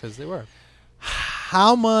were, because they were.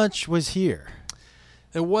 How much was here?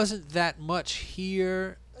 There wasn't that much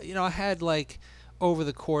here. I had over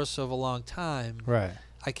the course of a long time, Right.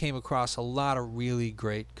 I came across a lot of really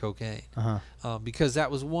great cocaine, Uh-huh. because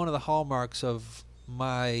that was one of the hallmarks of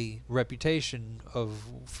my reputation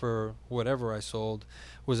for whatever I sold,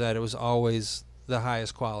 was that it was always the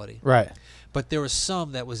highest quality. Right. But there was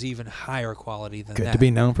some that was even higher quality than Good that. to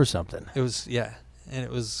be known for something. It was, yeah, and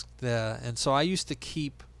it was and so I used to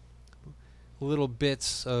keep little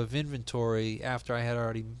bits of inventory after I had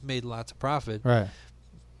already made lots of profit Right.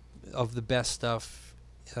 of the best stuff.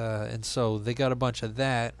 And so they got a bunch of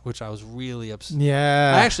that, which I was really upset.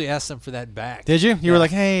 Yeah. I actually asked them for that back. Did you? You Yeah. were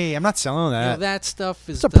like, hey, I'm not selling that. That stuff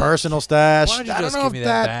is It's a personal stash. Why don't you I don't just know give if me that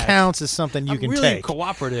that back? counts as something you I'm can really take.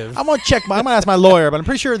 cooperative. I'm gonna ask my lawyer, but I'm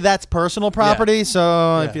pretty sure that's personal property.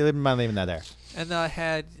 So if you mind leaving that there. And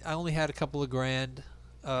I only had a couple of grand.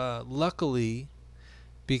 Luckily,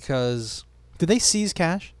 because Did they seize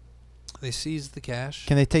cash? they seized the cash.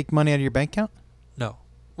 Can they take money out of your bank account? No.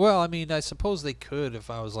 Well, I mean, I suppose they could if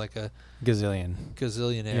I was like a Gazillion.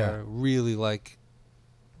 gazillionaire, Yeah. really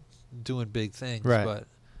doing big things. Right. But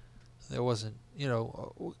there wasn't,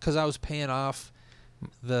 because I was paying off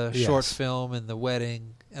the short Yes. film and the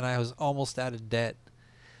wedding, and I was almost out of debt.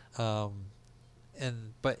 The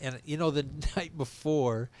night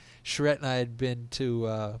before, Charette and I had been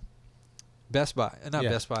to Best Buy,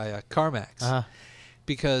 CarMax, Uh-huh.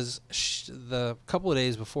 because the couple of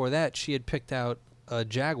days before that, she had picked out a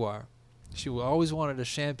Jaguar. She always wanted a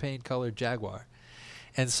champagne-colored Jaguar,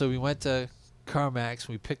 and so we went to CarMax.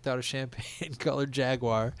 We picked out a champagne-colored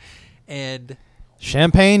Jaguar, and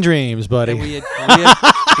Champagne dreams, buddy. we had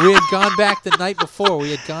gone back the night before.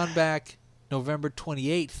 We had gone back November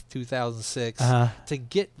 28th, 2006, to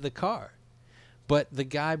get the car, but the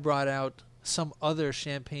guy brought out some other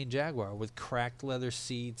champagne Jaguar with cracked leather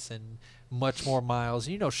seats and much more miles.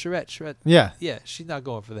 Charette. Yeah. Yeah, she's not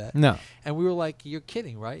going for that. No. And we were like, "You're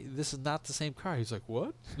kidding, right? This is not the same car." He's like,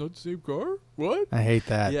 "What? It's not the same car? What?" I hate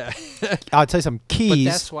that. Yeah. I'll tell you some keys.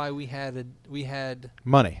 But that's why we had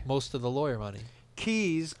money. most of the lawyer money.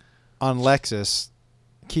 Keys on Lexus,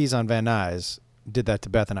 keys on Van Nuys did that to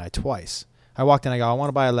Beth and I twice. I walked in, I go, I want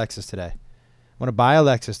to buy a Lexus today.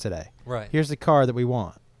 Right. Here's the car that we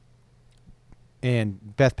want.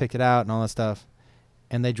 And Beth picked it out and all that stuff.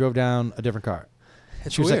 And they drove down a different car.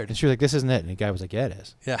 It's She was weird. like, this isn't it. And the guy was like, yeah, it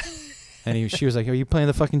is. Yeah. And she was like, are you playing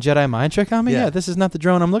the fucking Jedi mind trick on me? Yeah. Yeah, this is not the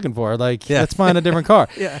drone I'm looking for. Like, Yeah. let's find a different car.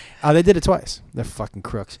 Yeah. They did it twice. They're fucking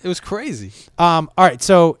crooks. It was crazy. All right,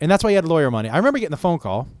 so, and that's why you had lawyer money. I remember getting the phone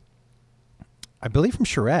call, I believe from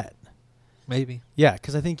Charette. Maybe. Yeah,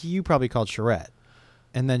 because I think you probably called Charette.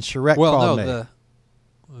 And then Charette Well, called no,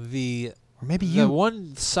 me. the Or maybe the you.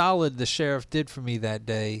 one solid the sheriff did for me that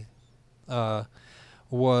day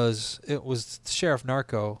was Sheriff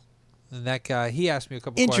Narco, and that guy, he asked me a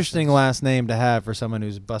couple Interesting questions. last name to have for someone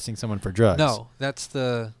who's busting someone for drugs. No, that's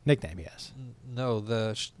the Nickname, yes. no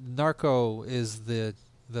the Narco is the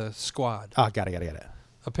squad. Oh, got it.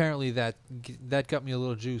 Apparently that got me a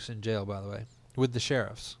little juice in jail, by the way, with the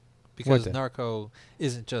sheriffs. What Because the- narco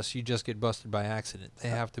isn't just you just get busted by accident. They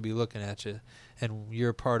have to be looking at you, and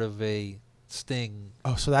you're part of a sting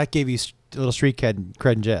Oh, so that gave you a little street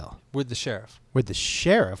cred in jail. with the sheriff. With the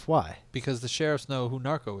sheriff? Why? Because the sheriffs know who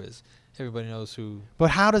narco is. Everybody knows who.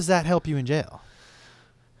 But how does that help you in jail?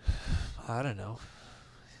 I don't know.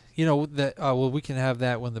 That. Well, we can have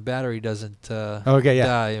that when the battery doesn't Okay, yeah.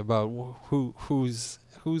 die about who's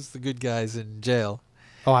the good guys in jail.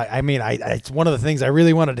 Oh, I mean, it's one of the things I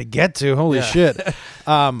really wanted to get to. Holy Yeah. shit.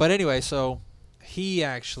 But anyway, so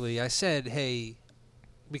I said, hey,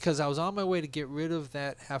 because I was on my way to get rid of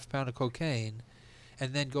that half pound of cocaine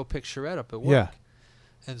and then go pick Charette up at work. Yeah.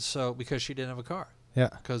 And so, because she didn't have a car. Yeah.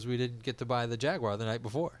 Because we didn't get to buy the Jaguar the night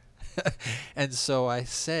before. And so I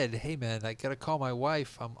said, hey, man, I got to call my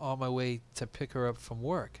wife. I'm on my way to pick her up from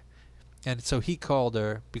work. And so he called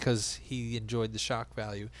her because he enjoyed the shock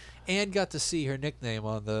value and got to see her nickname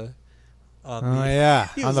on the on Oh the yeah,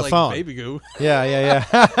 he on was the like, phone. Baby goo. Yeah,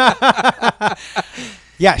 yeah.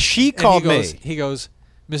 Yeah, she And called he goes,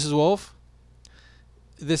 Mrs. Wolf,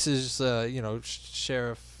 this is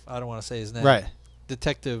Sheriff, I don't want to say his name. Right.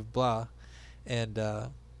 Detective blah. And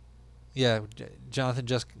yeah, Jonathan,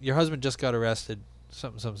 your husband just got arrested.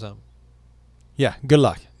 Something. Yeah, good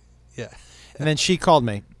luck. Yeah. And then she called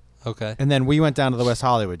me, Okay. and then we went down to the West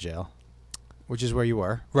Hollywood jail, which is where you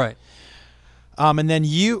were. Right. And then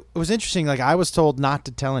it was interesting, like I was told not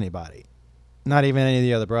to tell anybody, not even any of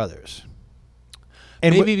the other brothers.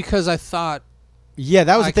 And Maybe because I thought yeah,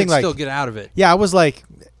 that was I the thing. could Like, still get out of it. yeah, I was like,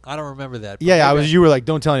 I don't remember that. but yeah, maybe you were like,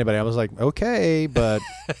 don't tell anybody. I was like, okay, but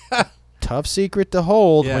tough secret to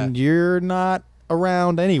hold Yeah. when you're not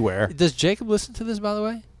around anywhere. Does Jacob listen to this, by the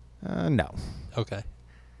way? No, Okay.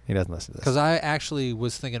 he doesn't listen to this. Because I actually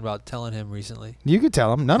was thinking about telling him recently. You could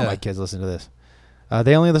tell him. None of Yeah. my kids listen to this.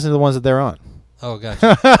 They only listen to the ones that they're on. Oh,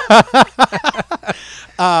 gotcha.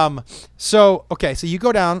 So you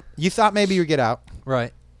go down. You thought maybe you'd get out.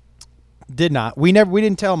 Right. Did not. We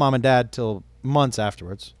didn't tell mom and dad till months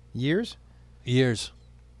afterwards. Years. Years.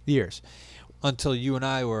 Until you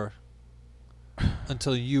were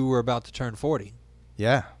about to turn 40.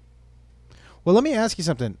 Yeah. Well, let me ask you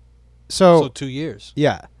something. So 2 years.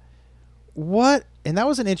 yeah. What? And that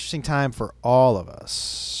was an interesting time for all of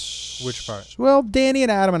us. Which part? Well, Danny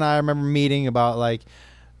and Adam and I remember meeting about like,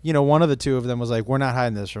 one of the two of them was like, we're not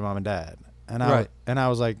hiding this from mom and dad. And I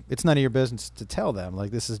was like, it's none of your business to tell them.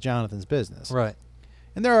 Like, this is Jonathan's business. Right.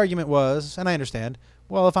 And their argument was, and I understand,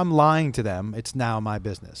 well, if I'm lying to them, it's now my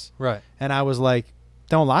business. Right. And I was like,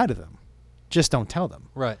 don't lie to them. Just don't tell them.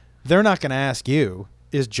 Right. They're not going to ask you,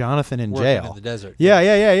 is Jonathan in Working jail? in the desert.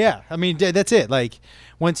 Yeah. I mean, that's it. Like,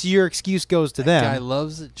 once your excuse goes to them. Guy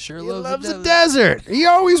loves it. Sure He loves loves the the desert. desert. He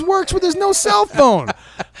always works with his no cell phone.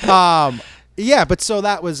 Yeah, but so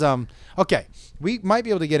that was okay. We might be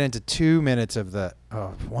able to get into 2 minutes of the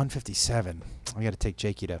 157. I got to take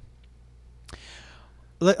Jakey to.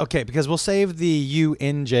 Okay, because we'll save the you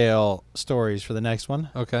in jail stories for the next one.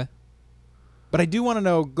 Okay. But I do want to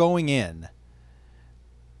know going in.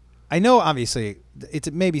 I know, obviously,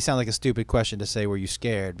 it maybe sound like a stupid question to say, were you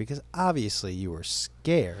scared? Because obviously you were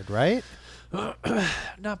scared, right?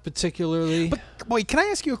 Not particularly. But wait, can I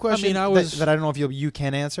ask you a question that I don't know if you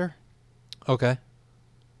can answer? Okay.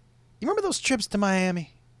 You remember those trips to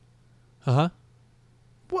Miami? Uh-huh.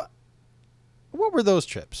 What were those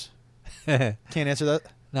trips? Can't answer that?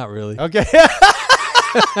 Not really. Okay.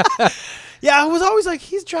 Yeah, I was always like,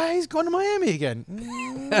 he's going to Miami again.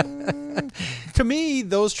 To me,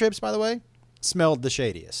 those trips, by the way, smelled the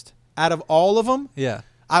shadiest. Out of all of them, Yeah.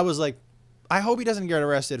 I was like, I hope he doesn't get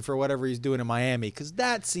arrested for whatever he's doing in Miami, because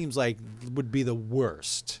that seems like would be the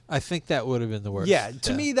worst. I think that would have been the worst. Yeah,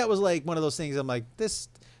 to me, that was like one of those things I'm like, this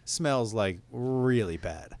smells like really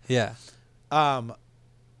bad. Yeah. But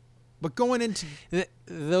going into...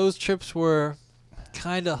 Those trips were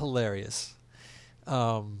kind of hilarious.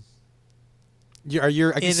 I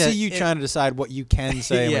can see you trying to decide what you can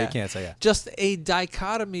say and what you can't say. Yeah. Just a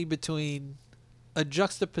dichotomy between a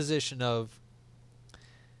juxtaposition of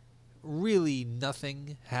really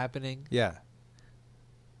nothing happening, Yeah.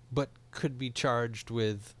 but could be charged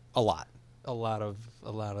with A lot. a lot of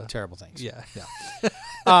Terrible things. yeah.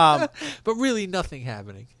 But But really nothing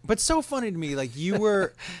happening. but so funny to me, like you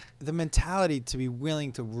were the mentality to be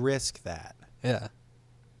willing to risk that. Yeah.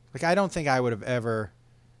 Like I don't think I would have ever,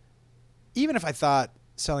 even if I thought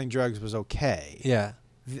selling drugs was okay. Yeah.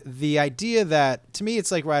 The idea that, to me,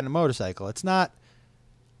 it's like riding a motorcycle. It's not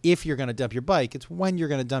if you're going to dump your bike, it's when you're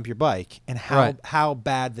going to dump your bike and how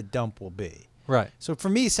bad the dump will be. Right. So for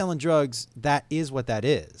me, selling drugs, that is what that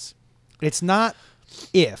is. It's not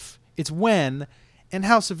if, it's when, and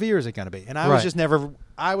how severe is it going to be? And I was just never,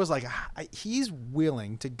 I was like, he's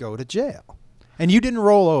willing to go to jail. And you didn't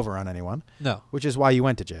roll over on anyone. No. Which is why you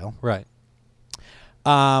went to jail. Right.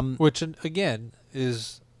 Which, again,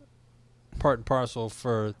 is part and parcel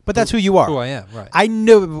for... But that's who you are. Who I am, right. I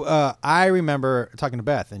knew, I remember talking to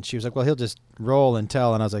Beth, and she was like, well, he'll just roll and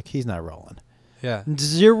tell. And I was like, he's not rolling. Yeah.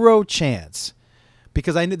 Zero chance.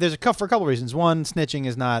 Because I knew for a couple of reasons. One, snitching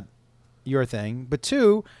is not your thing. But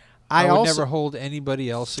two, I would also never hold anybody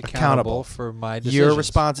else accountable for my decisions. Your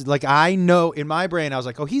response, like I know in my brain, I was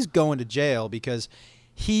like, oh, he's going to jail because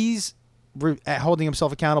he's holding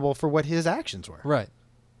himself accountable for what his actions were. Right.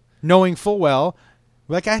 Knowing full well,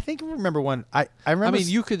 like I remember when I remember. I mean,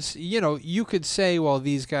 you could say, well,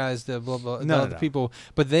 these guys, the blah blah, No. people,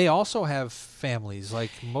 but they also have families.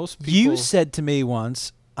 Like most people. You said to me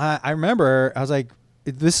once, I remember, I was like,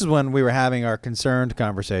 this is when we were having our concerned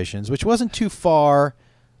conversations, which wasn't too far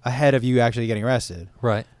ahead of you actually getting arrested.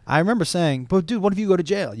 Right. I remember saying, "But dude, what if you go to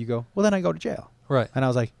jail?" You go, "Well, then I go to jail." Right. And I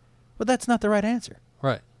was like, "But that's not the right answer.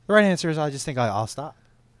 Right. The right answer is I just think I'll stop."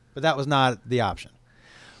 But that was not the option.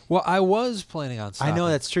 Well, I was planning on stopping. I know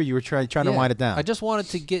that's true. You were trying to Yeah. wind it down. I just wanted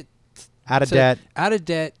to get out of debt. Out of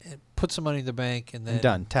debt, and put some money in the bank, and then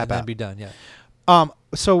done. Tap and then out. be done. Yeah.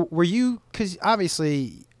 So were you? Because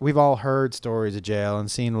obviously we've all heard stories of jail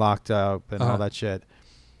and seen locked up and all that shit.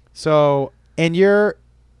 So, and you're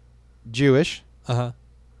Jewish, and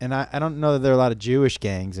I don't know that there are a lot of Jewish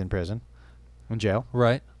gangs in prison, in jail.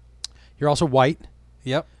 Right. You're also white.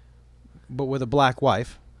 Yep. But with a black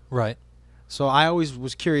wife. Right. So I always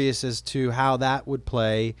was curious as to how that would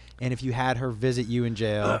play, and if you had her visit you in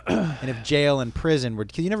jail, and if jail and prison were.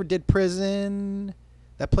 Because you never did prison.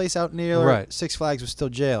 That place out near Six Flags was still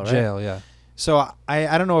jail, right? Jail, yeah. So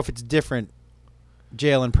I don't know if it's different,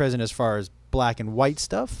 jail and prison, as far as black and white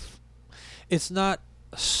stuff. It's not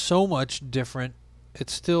so much different.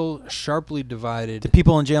 It's still sharply divided. Did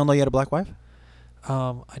people in jail know you had a black wife?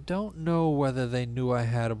 I don't know whether they knew I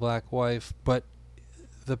had a black wife, but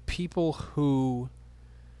the people who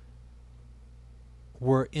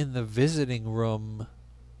were in the visiting room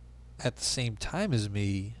at the same time as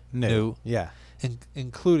me knew. Yeah.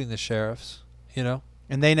 Including the sheriffs, you know.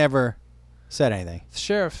 And they never said anything.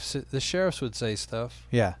 The sheriffs would say stuff.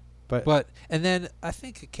 Yeah. But and then I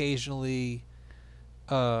think occasionally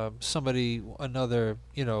another,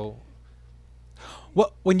 you know.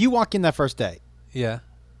 Well, when you walk in that first day. Yeah.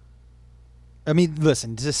 I mean,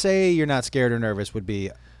 listen, to say you're not scared or nervous would be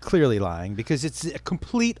clearly lying because it's a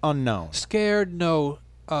complete unknown. Scared, no.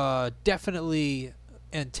 Definitely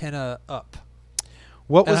antenna up.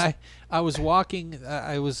 What was I was walking.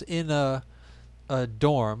 I was in a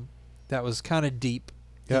dorm that was kind of deep,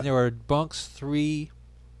 and there were bunks, three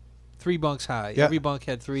bunks high. Yep. Every bunk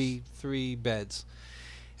had three beds,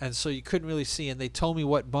 and so you couldn't really see. And they told me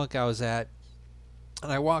what bunk I was at,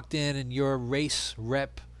 and I walked in, and your race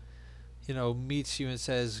rep, you know, meets you and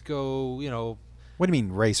says, "Go," you know. What do you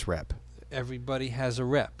mean race rep? Everybody has a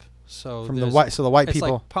rep. So from the white, so the white it's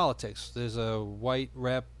people. Like politics. There's a white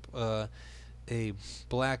rep. A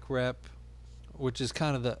black rep, which is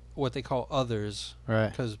kind of what they call others, right?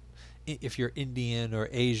 Because if you're Indian or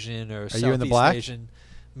Asian or you in the black? Asian,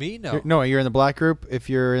 me no, you're in the black group. If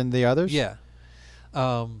you're in the others, yeah.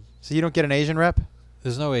 So you don't get an Asian rep.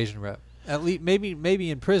 There's no Asian rep. At least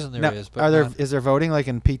maybe in prison there is. But is there voting like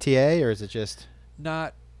in PTA, or is it just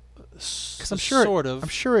not? Because I'm sure sort of. I'm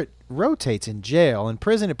sure it rotates in jail. In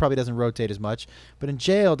prison, it probably doesn't rotate as much, but in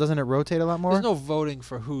jail, doesn't it rotate a lot more? There's no voting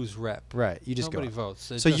for who's rep. Right, you just nobody go.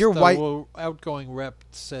 votes. So your white outgoing rep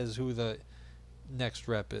says who the next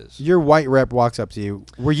rep is. Your white rep walks up to you.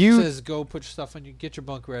 Were you says go put your stuff on you, get your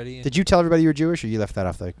bunk ready. Did you tell everybody you were Jewish, or you left that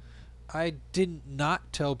off the? I did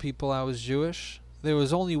not tell people I was Jewish. There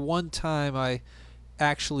was only one time I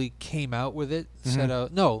actually came out with it. Said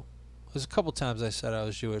no. It was a couple times I said I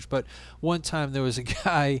was Jewish, but one time there was a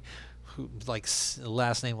guy who, like,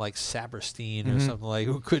 last name like Saperstein or something, like,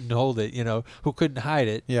 who couldn't hold it, you know, who couldn't hide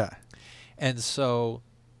it. Yeah. And so,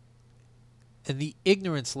 and the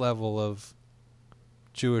ignorance level of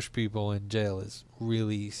Jewish people in jail is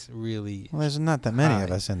really, really. Well, there's not that many high.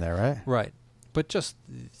 of us in there, right? Right, but just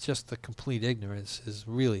the complete ignorance is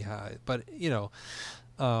really high. But you know,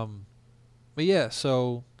 but yeah,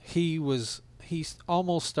 so he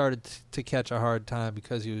almost started to catch a hard time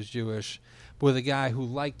because he was Jewish with a guy who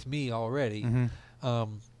liked me already.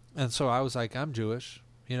 And so I was like, I'm Jewish,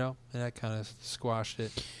 you know, and that kind of squashed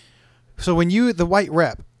it. So when the white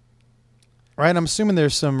rep, right, I'm assuming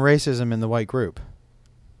there's some racism in the white group.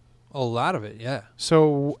 A lot of it, yeah.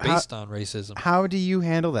 So based on racism. How do you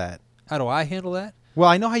handle that? How do I handle that? Well,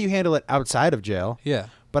 I know how you handle it outside of jail. Yeah.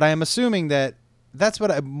 But I am assuming that's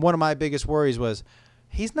what one of my biggest worries was.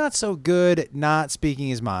 He's not so good at not speaking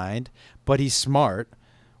his mind, but he's smart.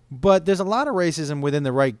 But there's a lot of racism within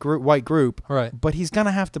the white group. Right. But he's going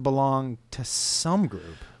to have to belong to some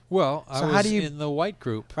group. Well, so I was in the white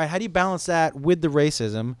group. Right. How do you balance that with the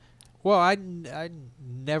racism? Well, I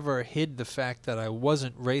never hid the fact that I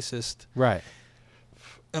wasn't racist. Right.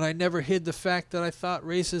 And I never hid the fact that I thought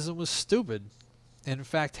racism was stupid. And in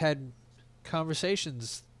fact, had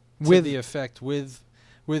conversations to the effect with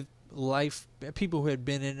people who had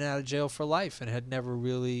been in and out of jail for life and had never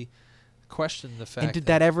really questioned the fact. And did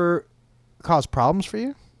that ever cause problems for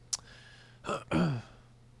you?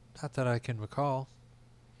 Not that I can recall.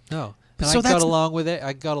 No. And So I got along with it.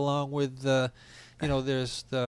 I got along with there's the